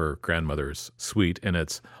up at her grandmother's suite, and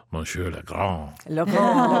it's Monsieur Legrand.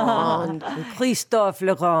 Legrand. Christophe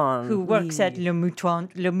Legrand. Who works at Le Mouton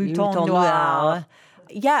Noir.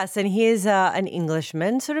 Yes, and he is an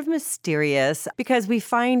Englishman, sort of mysterious, because we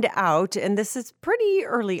find out, and this is pretty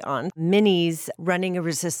early on, Minnie's running a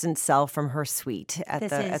resistance cell from her suite at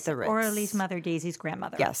the Ritz. Aurélie's mother, Daisy's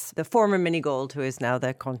grandmother. Yes, the former Minnie Gold, who is now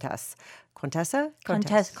the Comtesse Contessa?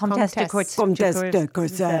 Comtesse de Courcelles. De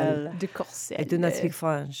Courcelles. I do not speak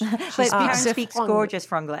French. But Karen speaks gorgeous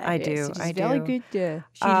Franglais. I do. Yes, it is I very do. good.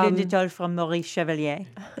 She learned it all from Maurice Chevalier.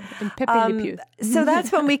 And Pepe Le Pew. So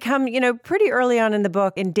that's when we come, pretty early on in the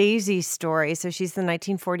book in Daisy's story. So she's the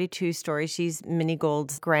 1942 story. She's Minnie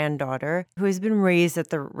Gould's granddaughter who has been raised at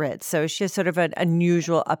the Ritz. So she has sort of an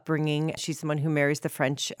unusual upbringing. She's the one who marries the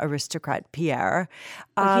French aristocrat Pierre.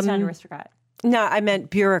 He's not an aristocrat. No, I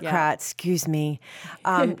meant bureaucrat. Excuse me.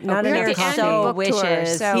 Not We're an at the end of the aristocrat. book tour,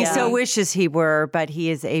 wishes. so- He so wishes he were, but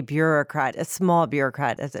he is a bureaucrat, a small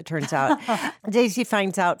bureaucrat, as it turns out. Daisy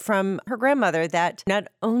finds out from her grandmother that not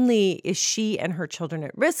only is she and her children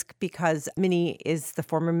at risk because Minnie is the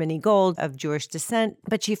former Minnie Gould of Jewish descent,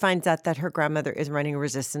 but she finds out that her grandmother is running a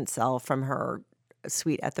resistance cell from her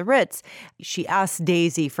suite at the Ritz. She asks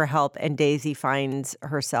Daisy for help, and Daisy finds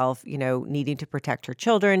herself, needing to protect her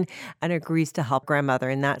children and agrees to help grandmother.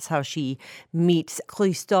 And that's how she meets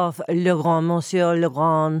Christophe Legrand, Monsieur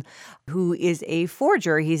Legrand, who is a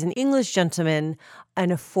forger. He's an English gentleman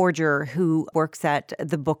and a forger who works at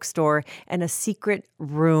the bookstore and a secret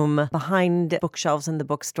room behind bookshelves in the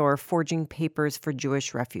bookstore, forging papers for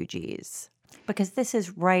Jewish refugees. Because this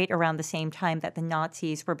is right around the same time that the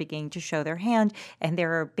Nazis were beginning to show their hand, and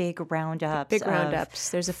there are big roundups.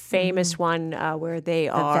 There's a famous one where they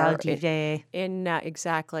are Val d'Ivray.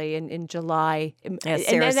 in July, and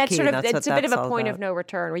Sarah's that's Key, sort of that's what it's a bit of that's a all point of about. no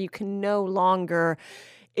return, where you can no longer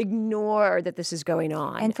ignore that this is going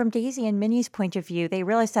on. And from Daisy and Minnie's point of view, they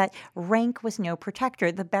realized that rank was no protector.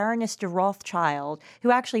 The Baroness de Rothschild,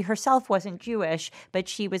 who actually herself wasn't Jewish, but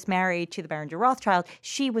she was married to the Baron de Rothschild,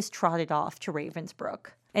 she was trotted off to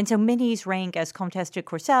Ravensbrück. And so Minnie's rank as Comtesse de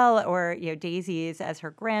Courcelles or Daisy's as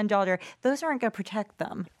her granddaughter, those aren't going to protect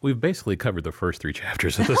them. We've basically covered the first 3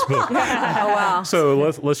 chapters of this book. Oh, wow. So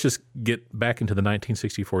let's just get back into the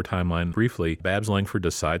 1964 timeline briefly. Babs Langford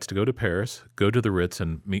decides to go to Paris, go to the Ritz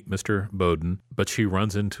and meet Mr. Bowden, but she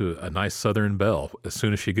runs into a nice Southern belle as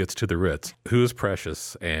soon as she gets to the Ritz. Who is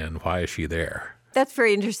Precious and why is she there? That's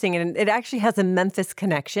very interesting. And it actually has a Memphis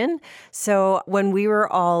connection. So when we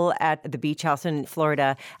were all at the beach house in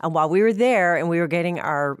Florida, and while we were there and we were getting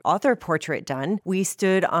our author portrait done, we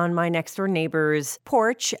stood on my next door neighbor's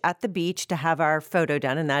porch at the beach to have our photo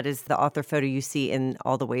done. And that is the author photo you see in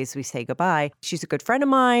All the Ways We Say Goodbye. She's a good friend of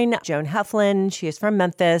mine, Joan Heflin. She is from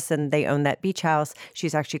Memphis and they own that beach house.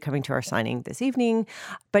 She's actually coming to our signing this evening.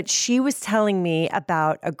 But she was telling me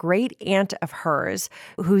about a great aunt of hers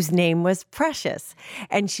whose name was Precious.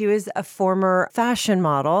 And she was a former fashion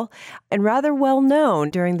model and rather well known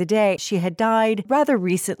during the day. She had died rather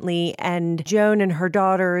recently, and Joan and her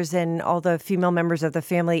daughters and all the female members of the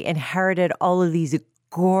family inherited all of these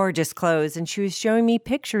gorgeous clothes, and she was showing me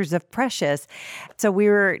pictures of Precious. So we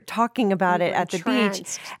were talking about it at the beach,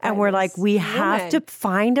 entranced and by we're like, this we have to woman.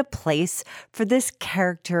 find a place for this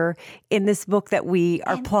character in this book that we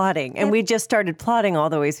are plotting. And we just started plotting All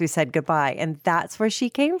the Ways We Said Goodbye, and that's where she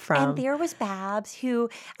came from. And there was Babs, who,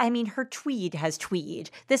 her tweed has tweed.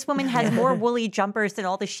 This woman has more woolly jumpers than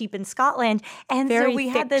all the sheep in Scotland. And Very so we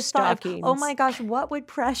thick had this thought of, stockings. oh my gosh, what would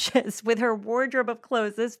Precious, with her wardrobe of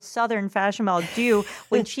clothes, this Southern fashion model, do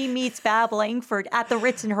when she meets Bab Langford at the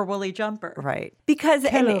Ritz in her woolly jumper? Right. Because,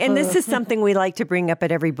 and this is something we like to bring up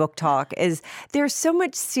at every book talk, is there's so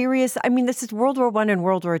much serious, this is World War I and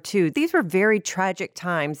World War II. These were very tragic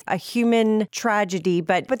times, a human tragedy,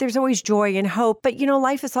 but there's always joy and hope. But,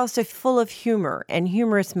 life is also full of humor and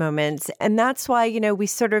humorous moments. And that's why, we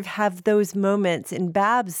sort of have those moments in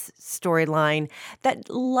Babs' storyline that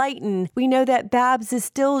lighten. We know that Babs is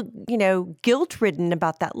still, guilt-ridden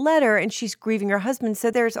about that letter and she's grieving her husband. So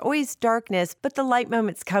there's always darkness, but the light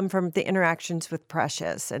moments come from the interactions with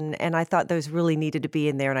Precious. And I thought those really needed to be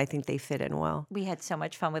in there, and I think they fit in well. We had so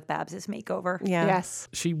much fun with Babs' makeover. Yeah. Yes.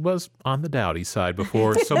 She was on the dowdy side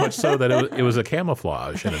before, so much so that it was a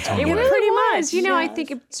camouflage in its own It way. pretty much. I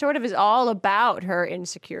think it sort of is all about her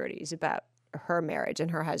insecurities, about her marriage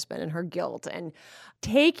and her husband and her guilt, and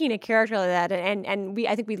taking a character like that. And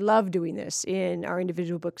I think we love doing this in our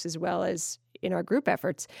individual books as well as in our group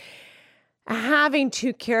efforts. Having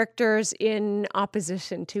 2 characters in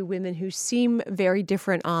opposition to women who seem very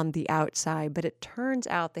different on the outside, but it turns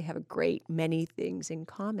out they have a great many things in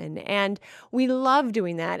common. And we love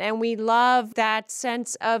doing that. And we love that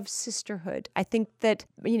sense of sisterhood. I think that,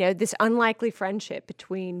 this unlikely friendship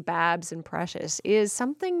between Babs and Precious is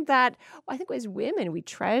something that I think as women we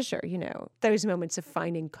treasure, those moments of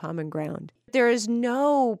finding common ground. There is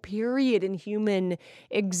no period in human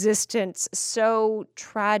existence so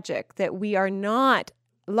tragic that we are not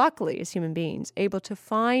luckily, as human beings, able to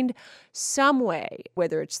find some way,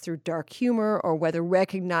 whether it's through dark humor or whether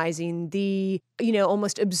recognizing the,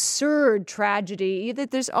 almost absurd tragedy,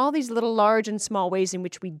 that there's all these little large and small ways in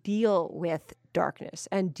which we deal with darkness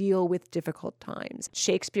and deal with difficult times.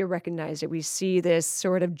 Shakespeare recognized it. We see this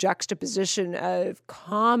sort of juxtaposition of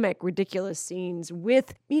comic, ridiculous scenes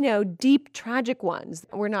with, deep, tragic ones.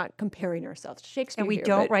 We're not comparing ourselves to Shakespeare. And we here,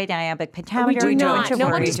 don't write iambic pentameter. We do not. Don't No,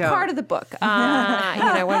 worry. I'm just part of the book.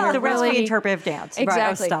 When we're The rest really, we interpretive dance.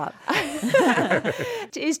 Exactly. Right,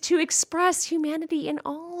 stop. is to express humanity in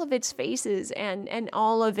all of its faces and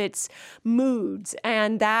all of its moods.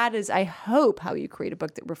 And that is, I hope, how you create a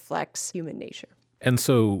book that reflects human nature. And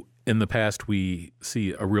so in the past, we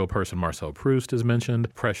see a real person, Marcel Proust is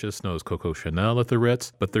mentioned. Precious knows Coco Chanel at the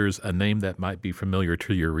Ritz, but there's a name that might be familiar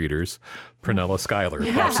to your readers. Prunella Schuyler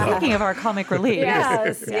pops up. Speaking of our comic relief.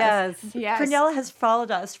 Yes. Prunella has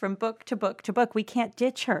followed us from book to book to book. We can't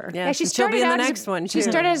ditch her. Yeah, she she'll be started in the out as next one, She too.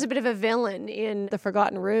 started as a bit of a villain in The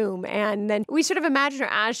Forgotten Room, and then we sort of imagine her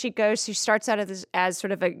as she goes. She starts out as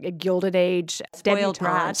sort of a Gilded Age Spoiled debutante,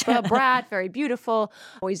 brat. spoiled brat, very beautiful,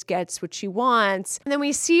 always gets what she wants. And then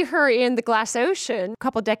we see her in The Glass Ocean a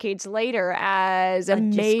couple decades later as a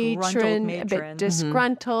disgruntled a matron. bit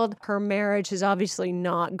disgruntled. Her marriage has obviously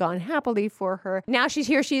not gone happily for her. Now she's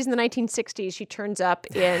here. She's in the 1960s. She turns up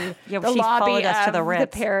in Yeah, the she lobby followed us to of the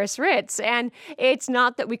Ritz. Paris Ritz. And it's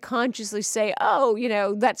not that we consciously say, oh,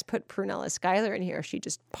 let's put Prunella Schuyler in here. She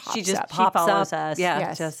just pops She just up. pops follows up. us.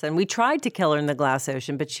 Yeah, Yes. and we tried to kill her in the Glass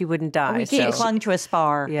Ocean, but she wouldn't die. She so. clung to a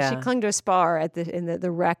spar. Yeah. She clung to a spar in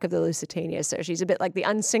the wreck of the Lusitania. So she's a bit like the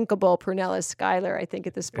unsinkable Prunella Schuyler, I think,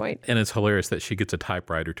 at this point. And it's hilarious that she gets a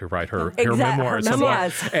typewriter to write her Exactly. memoirs. Her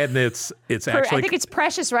memoirs. And it's I actually... think it's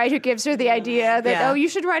Precious, right, who gives her the idea that, Yeah. you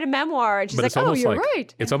should write a memoir. And she's But like, it's almost you're like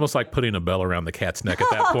right. it's almost like putting a bell around the cat's neck at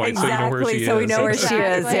that point, so you know where she Exactly, so we is. know where she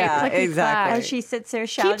is. Exactly. Yeah, Clicky exactly. clack. As she sits there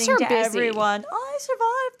shouting her to busy. everyone, I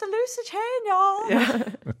survived the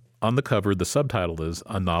Lusitania. On the cover, the subtitle is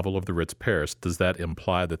A Novel of the Ritz Paris. Does that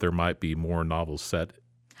imply that there might be more novels set?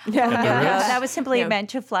 That was simply meant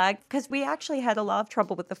to flag, because we actually had a lot of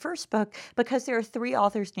trouble with the first book because there are 3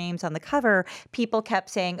 authors' names on the cover. People kept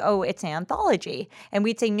saying, oh, it's an anthology. And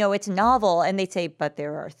we'd say, no, it's a novel. And they'd say, but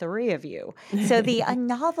there are 3 of you. So the a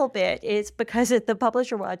novel bit is because the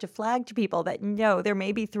publisher wanted to flag to people that, no, there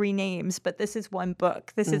may be 3 names, but this is one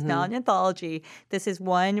book. This is not an anthology. This is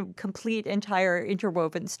one complete, entire,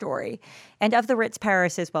 interwoven story. And of the Ritz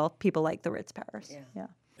Paris as well, people like the Ritz Paris. Yeah.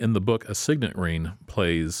 In the book, a signet ring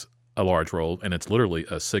plays a large role, and it's literally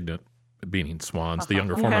a signet, meaning swans, the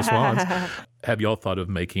younger form of swans. Have y'all thought of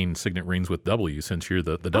making signet rings with W, since you're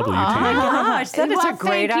the W team? Gosh, that is a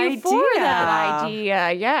great thank idea. you for that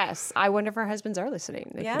idea. Yes. I wonder if our husbands are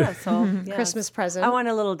listening. Yeah, so yes. Christmas present. I want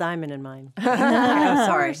a little diamond in mine. Oh,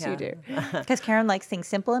 sorry. Of course you do. Because Karen likes things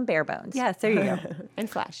simple and bare bones. Yes, there you go. And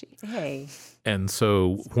flashy. Hey. And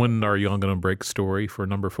so when are y'all going to break story for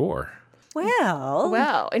number 4?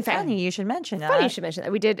 Well, in fact, Funny you should mention that. funny you should mention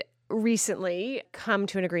that. We did recently come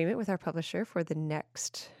to an agreement with our publisher for the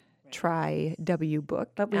next Try W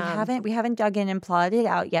book. But we haven't dug in and plotted it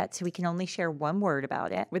out yet, so we can only share one word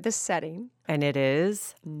about it. with the setting. And it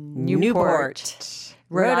is Newport,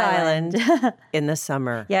 Rhode Island in the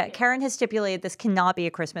summer. Yeah, Karen has stipulated this cannot be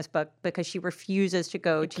a Christmas book because she refuses to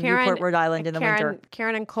go to Newport, Rhode Island in the winter.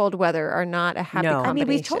 Karen and cold weather are not a happy No. combination. I mean,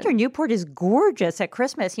 we've told her Newport is gorgeous at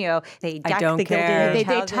Christmas. They deck don't the care. Gilded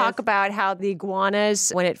They Houses. talk about how the iguanas,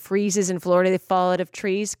 when it freezes in Florida, they fall out of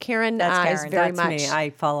trees. Karen, That's is Karen. very That's much. me. I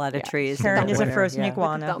fall out of trees. in Karen the is a winter, frozen yeah.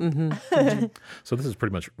 iguana. So this is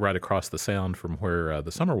pretty much right across the sound from where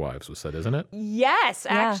The Summer Wives was set, isn't it? Yes,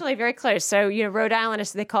 actually, very close. So, Rhode Island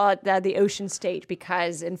they call it the ocean state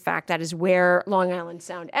because, in fact, that is where Long Island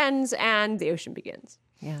Sound ends and the ocean begins.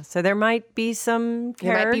 Yeah, so there might be some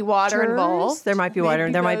There might be water characters. involved. There might be water.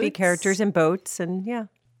 Maybe There might be boats. characters and boats, and yeah.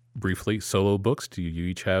 Briefly, solo books. Do you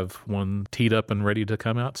each have one teed up and ready to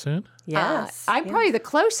come out soon? Yes. I'm probably the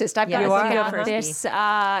closest. I've got You to are. pick Go out first, this.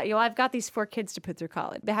 I've got these 4 kids to put through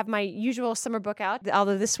college. They have my usual summer book out.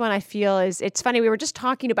 Although this one I feel it's funny. We were just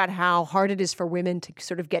talking about how hard it is for women to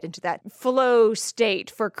sort of get into that flow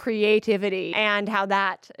state for creativity and how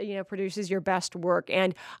that produces your best work.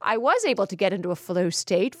 And I was able to get into a flow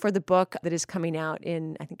state for the book that is coming out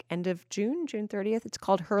in I think end of June 30th. It's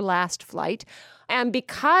called Her Last Flight. And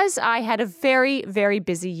because I had a very, very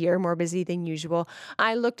busy year, more busy than usual,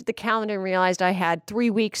 I looked at the calendar calendar and realized I had 3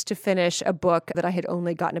 weeks to finish a book that I had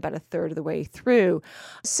only gotten about a third of the way through.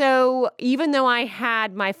 So even though I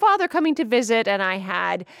had my father coming to visit and I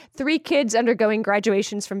had 3 kids undergoing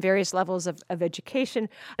graduations from various levels of education,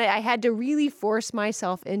 I had to really force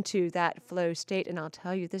myself into that flow state. And I'll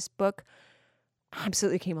tell you, this book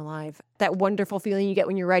absolutely came alive. That wonderful feeling you get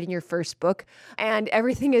when you're writing your first book and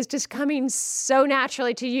everything is just coming so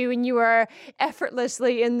naturally to you and you are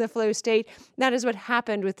effortlessly in the flow state. That is what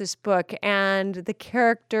happened with this book. And the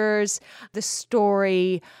characters, the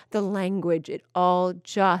story, the language, it all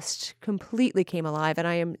just completely came alive. And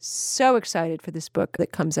I am so excited for this book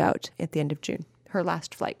that comes out at the end of June, Her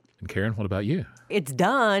Last Flight. And Karen, what about you? It's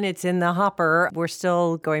done. It's in the hopper. We're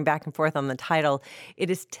still going back and forth on the title. It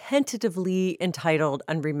is tentatively entitled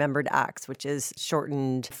Unremembered Acts, which is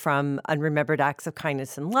shortened from Unremembered Acts of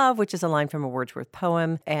Kindness and Love, which is a line from a Wordsworth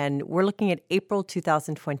poem. And we're looking at April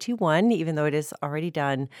 2021, even though it is already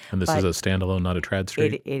done. And this is a standalone, not a trad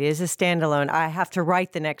street? It is a standalone. I have to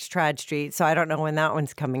write the next trad street, so I don't know when that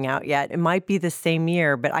one's coming out yet. It might be the same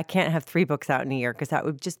year, but I can't have 3 books out in a year because that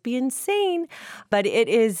would just be insane. But it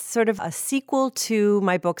is sort of a sequel to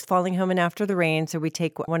my books, Falling Home and After the Rain. So we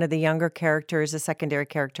take one of the younger characters, a secondary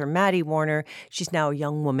character, Maddie Warner. She's now a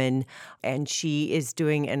young woman, and she is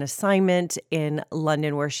doing an assignment in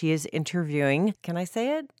London where she is interviewing. Can I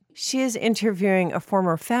say it? She is interviewing a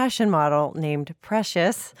former fashion model named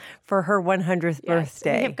Precious for her 100th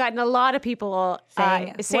birthday. We have gotten a lot of people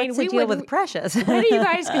saying what's the deal with Precious? When are you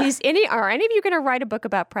guys? Are any of you going to write a book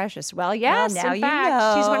about Precious? Well, yes. Well, now in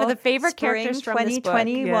fact, she's one of the favorite Spring characters from this book.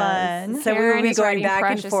 2021. Yes. So we will be going back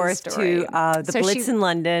and forth to the Blitz in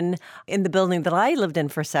London, in the building that I lived in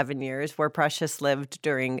for 7 years, where Precious lived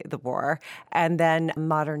during the war, and then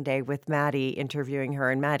modern day with Maddie, interviewing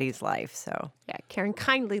her in Maddie's life. So yeah, Karen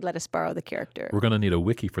kindly let us borrow the character. We're going to need a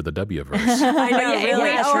wiki for the W-verse. I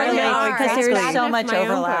know, really, because there's so much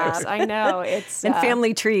overlap. I know it's and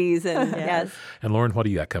family trees and yes. And Lauren, what do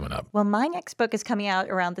you got coming up? Well, my next book is coming out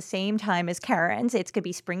around the same time as Karen's. It's going to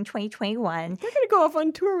be spring 2021. You're going to go off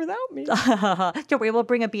on tour without me. Don't worry, we'll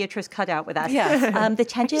bring a Beatrice cutout with us. Yeah. The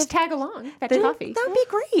tentative just tag along, fetch coffee. That would be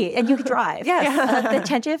great, and you could drive. Yes. The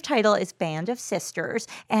tentative title is Band of Sisters,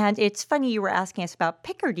 and it's funny you were asking us about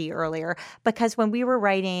Picardy earlier because when we were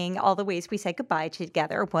writing All the Ways We Said Goodbye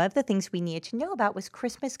together, one of the things we needed to know about was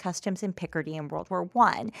Christmas customs in Picardy in World War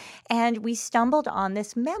I. And we stumbled on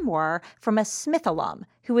this memoir from a Smith alum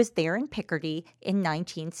who was there in Picardy in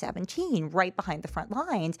 1917, right behind the front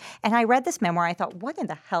lines. And I read this memoir. I thought, what in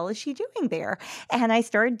the hell is she doing there? And I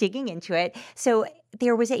started digging into it. So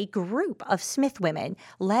there was a group of Smith women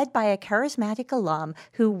led by a charismatic alum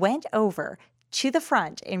who went over to the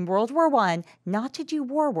front in World War I, not to do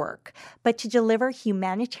war work, but to deliver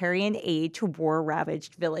humanitarian aid to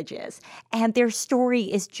war-ravaged villages. And their story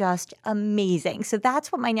is just amazing. So that's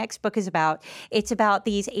what my next book is about. It's about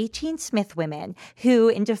these 18 Smith women who,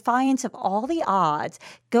 in defiance of all the odds,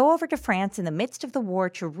 go over to France in the midst of the war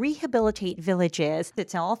to rehabilitate villages.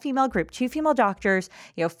 It's an all-female group, 2 female doctors,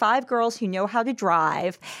 5 girls who know how to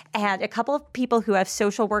drive, and a couple of people who have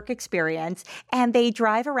social work experience. And they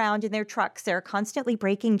drive around in their trucks. They're constantly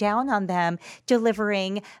breaking down on them,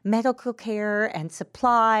 delivering medical care and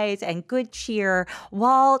supplies and good cheer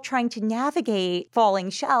while trying to navigate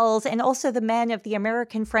falling shells and also the men of the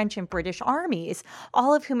American, French, and British armies,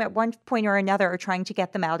 all of whom at one point or another are trying to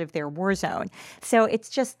get them out of their war zone. So it's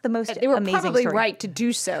just the most they were amazing probably story. right to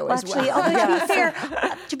do so as Actually, well.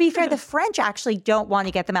 although to be fair, the French actually don't want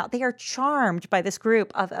to get them out. They are charmed by this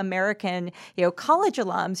group of American, college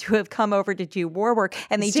alums who have come over to do war work,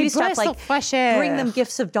 and they do stuff like bring them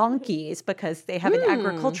gifts of donkeys because they have an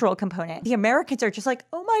agricultural component. The Americans are just like,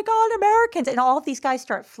 oh my God, Americans. And all of these guys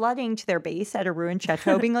start flooding to their base at a ruined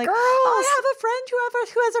chateau being like, I have a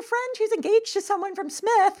friend who has a friend who's engaged to someone from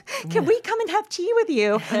Smith. Can we come and have tea with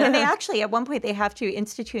you? And they actually, at one point, they have to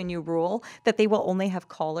institute a new rule that they will only have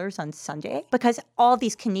callers on Sunday because all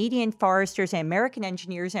these Canadian foresters and American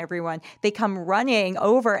engineers and everyone, they come running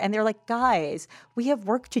over and they're like, guys, we have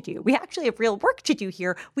work to do. We actually have real work to do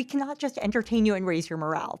here. We cannot just entertain you and raise your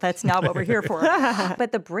morale. That's not what we're here for.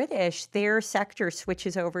 But the British, their sector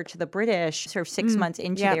switches over to the British sort of 6 months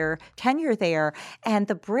into their tenure there. And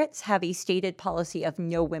the Brits have a stated policy of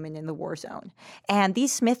no women in the war zone. And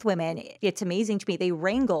these Smith women, it's amazing to me, they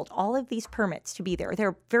wrangled all of these permits to be there. There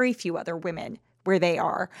are very few other women where they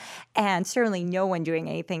are, and certainly no one doing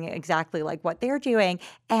anything exactly like what they're doing.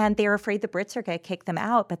 And they're afraid the Brits are going to kick them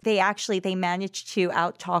out, but they managed to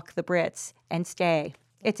out-talk the Brits and stay.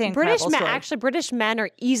 It's an incredible story. Actually, British men are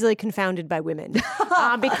easily confounded by women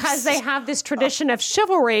because they have this tradition of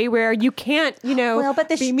chivalry where you can't, Well, but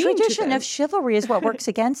this be mean to tradition them. of chivalry is what works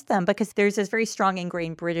against them, because there's this very strong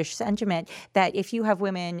ingrained British sentiment that if you have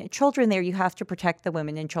children there, you have to protect the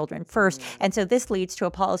women and children first. And so this leads to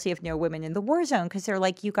a policy of no women in the war zone, because they're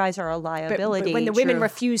like, you guys are a liability. But when the women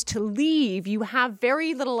refuse to leave, you have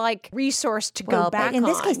very little resource to go back but in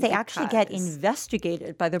this on case, they actually get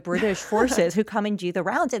investigated by the British forces who come and do the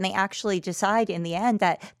rounds, and they actually decide in the end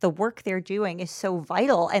that the work they're doing is so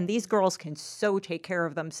vital and these girls can so take care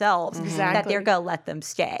of themselves that they're going to let them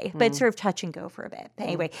stay. But it's sort of touch and go for a bit. But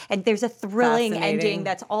anyway, and there's a thrilling ending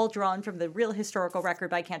that's all drawn from the real historical record,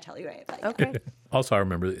 but I can't tell you anything. Okay. Also, I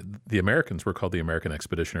remember the Americans were called the American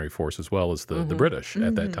Expeditionary Force as well as the British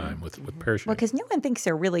at that time with parachuting. Well, because no one thinks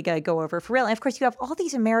they're really going to go over for real. And of course, you have all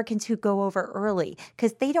these Americans who go over early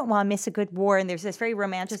because they don't want to miss a good war. And there's this very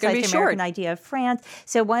romanticized American idea of France.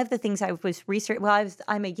 So one of the things I was researching,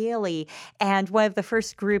 I'm a Yaley, and one of the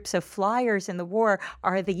first groups of flyers in the war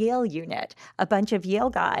are the Yale unit, a bunch of Yale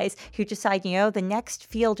guys who decide, the next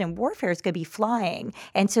field in warfare is going to be flying.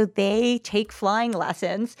 And so they take flying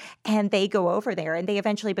lessons and they go over there and they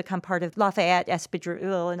eventually become part of Lafayette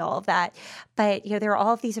Espadrille and all of that. But, there are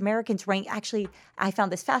all of these Americans running. Actually, I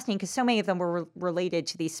found this fascinating because so many of them were related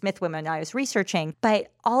to these Smith women I was researching.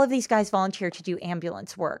 But all of these guys volunteer to do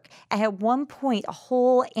ambulance work. And at one point, a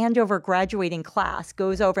whole Andover graduating class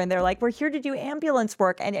goes over and they're like, we're here to do ambulance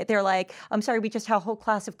work. And they're like, I'm sorry, we just had a whole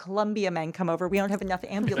class of Columbia men come over. We don't have enough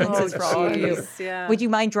ambulances for all of you. Yeah. Would you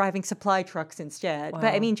mind driving supply trucks instead? Wow.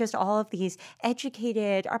 But I mean, just all of these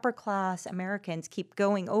educated, upper class Americans keep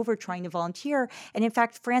going over trying to volunteer. And in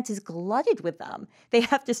fact, France is glutted with them. They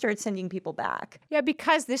have to start sending people back. Yeah,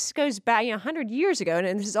 because this goes back 100 years ago,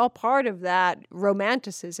 and this is all part of that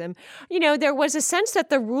romanticism. There was a sense that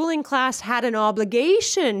the ruling class had an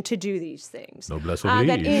obligation to do these things. Noblesse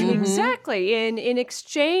oblige. Exactly. In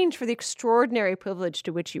exchange for the extraordinary privilege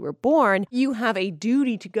to which you were born, you have a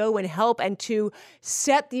duty to go and help and to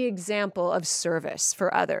set the example of service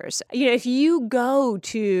for others. If you go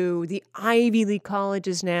to the Ivy League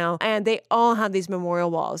colleges now, and they all have these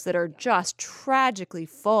memorial walls that are just tragically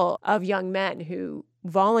full of young men who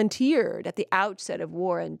volunteered at the outset of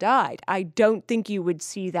war and died. I don't think you would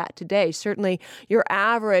see that today. Certainly, your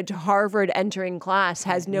average Harvard entering class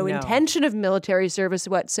has no intention of military service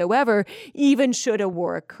whatsoever, even should a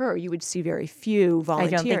war occur. You would see very few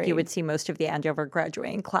volunteering. I don't think you would see most of the Andover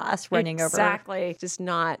graduating class running over. Exactly. Just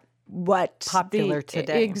not what popular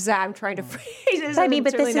today. I'm trying to phrase it.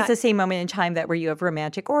 But this is the same moment in time where you have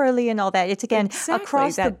romantic Orly and all that. It's again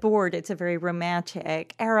across the board. It's a very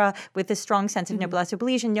romantic era with a strong sense of noblesse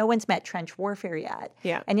oblige. And no one's met trench warfare yet.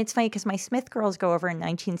 Yeah. And it's funny because my Smith girls go over in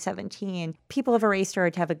 1917. People have erased or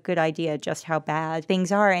to have a good idea just how bad things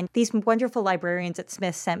are. And these wonderful librarians at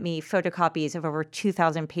Smith sent me photocopies of over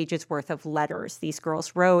 2,000 pages worth of letters these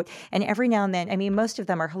girls wrote. And every now and then, most of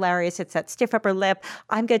them are hilarious. It's that stiff upper lip.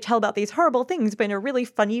 I'm going to tell about these horrible things, but in a really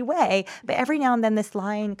funny way. But every now and then this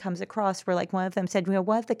line comes across where one of them said,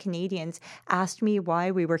 one of the Canadians asked me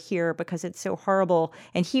why we were here because it's so horrible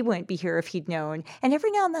and he wouldn't be here if he'd known. And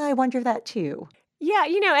every now and then I wonder that too. Yeah,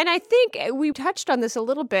 and I think we touched on this a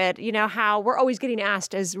little bit, how we're always getting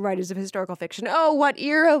asked as writers of historical fiction, what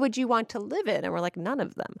era would you want to live in? And we're like, none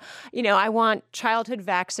of them. I want childhood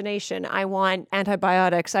vaccination. I want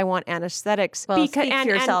antibiotics. I want anesthetics. Well, speak for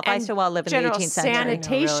yourself. I still want to live in the 18th century.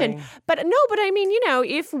 Sanitation. Really. But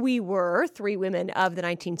if we were three women of the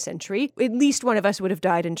 19th century, at least one of us would have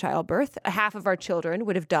died in childbirth. Half of our children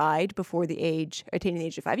would have died before attaining the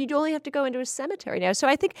age of 5. You'd only have to go into a cemetery now. So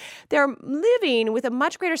I think they're living with a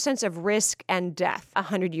much greater sense of risk and death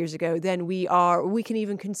 100 years ago than we can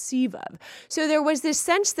even conceive of. So there was this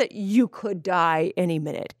sense that you could die any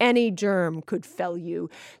minute. Any germ could fell you.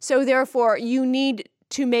 So therefore, you need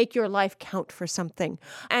to make your life count for something.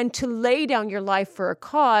 And to lay down your life for a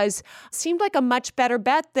cause seemed like a much better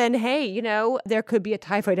bet than, hey, there could be a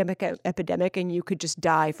typhoid epidemic and you could just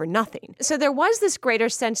die for nothing. So there was this greater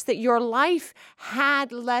sense that your life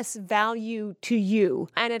had less value to you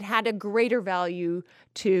and it had a greater value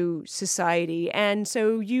to society. And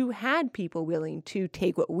so you had people willing to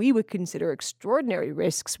take what we would consider extraordinary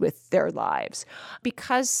risks with their lives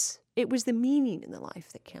because it was the meaning in the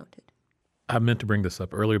life that counted. I meant to bring this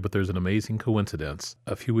up earlier, but there's an amazing coincidence.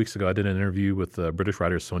 A few weeks ago, I did an interview with British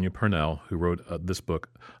writer Sonia Purnell, who wrote this book,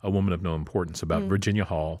 A Woman of No Importance, about Virginia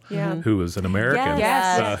Hall, who was an American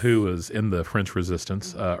who was in the French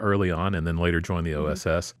Resistance early on and then later joined the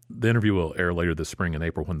OSS. The interview will air later this spring in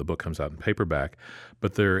April when the book comes out in paperback.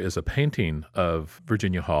 But there is a painting of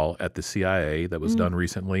Virginia Hall at the CIA that was done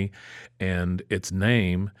recently, and its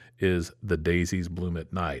name is The Daisies Bloom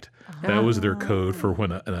at Night. That was their code for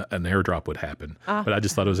when an airdrop would happen. But I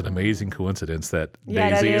just thought it was an amazing coincidence that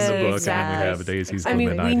Daisy is the book and we have Daisies Bloom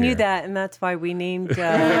at Night we knew here. that, and that's why we named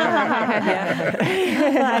Well,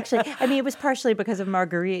 actually, it was partially because of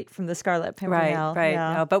Marguerite from the Scarlet Pimpernel. Right.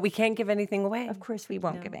 Yeah. No, but we can't give anything away. Of course, we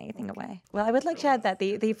won't give anything away. Well, I would like to add that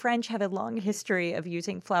the French have a long history of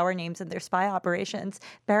using flower names in their spy operations.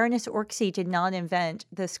 Baroness Orczy did not invent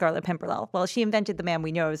the Scarlet Pimpernel. Well, she invented the man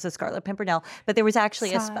we know as the Scarlet Pimpernel, but there was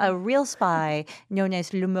actually a real spy known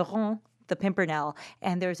as Le Meuron, the Pimpernel,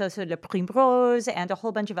 and there's also Le Primrose and a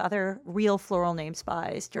whole bunch of other real floral name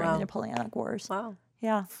spies during the Napoleonic Wars. Wow.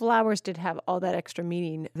 Yeah. Flowers did have all that extra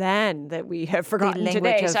meaning then that we have forgotten language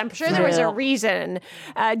today. of So I'm sure there was a real- reason,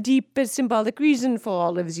 a deep symbolic reason for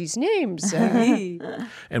all of these names.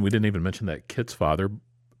 And we didn't even mention that Kit's father,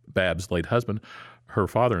 Bab's late husband, her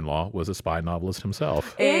father-in-law was a spy novelist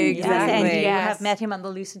himself. Yes, and you Yes. have met him on the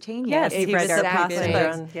Lusitania. Yes, he read our Exactly. past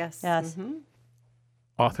books. run. Yes. Yes.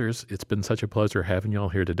 Authors, it's been such a pleasure having y'all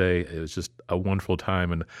here today. It was just a wonderful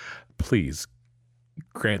time, and please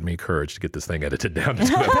grant me courage to get this thing edited down to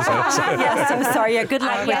 2 episodes. Yes, I'm sorry. Yeah, good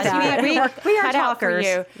luck with Yes, that. we are cut out for talkers.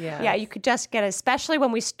 you. Yes. Yeah, you could just get, especially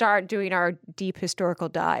when we start doing our deep historical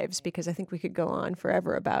dives, because I think we could go on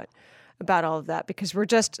forever about all of that, because we're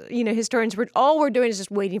just, historians, all we're doing is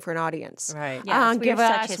just waiting for an audience. Right. Yes, we give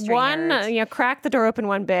are such us history one, nerds. crack the door open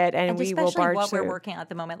one bit, and we will especially barge what through. we're working on at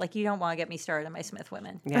the moment. Like, you don't want to get me started on my Smith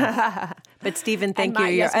women. Yes. But Stephen, thank my-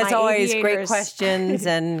 you. yes, As my always, great aviators. questions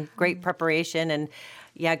and great preparation. And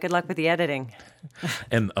yeah, good luck with the editing.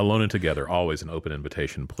 And Alone and Together, always an open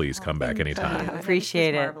invitation. Please come back anytime.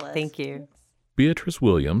 Appreciate it. marvelous. Thank you. Beatrice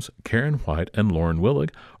Williams, Karen White, and Lauren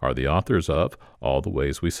Willig are the authors of All the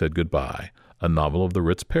Ways We Said Goodbye, a novel of the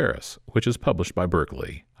Ritz Paris, which is published by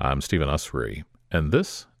Berkeley. I'm Stephen Usry, and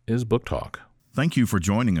this is Book Talk. Thank you for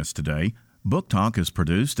joining us today. Book Talk is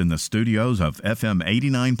produced in the studios of FM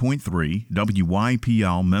 89.3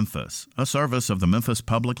 WYPL Memphis, a service of the Memphis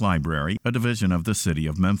Public Library, a division of the City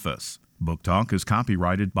of Memphis. Book Talk is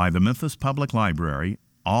copyrighted by the Memphis Public Library,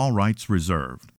 all rights reserved.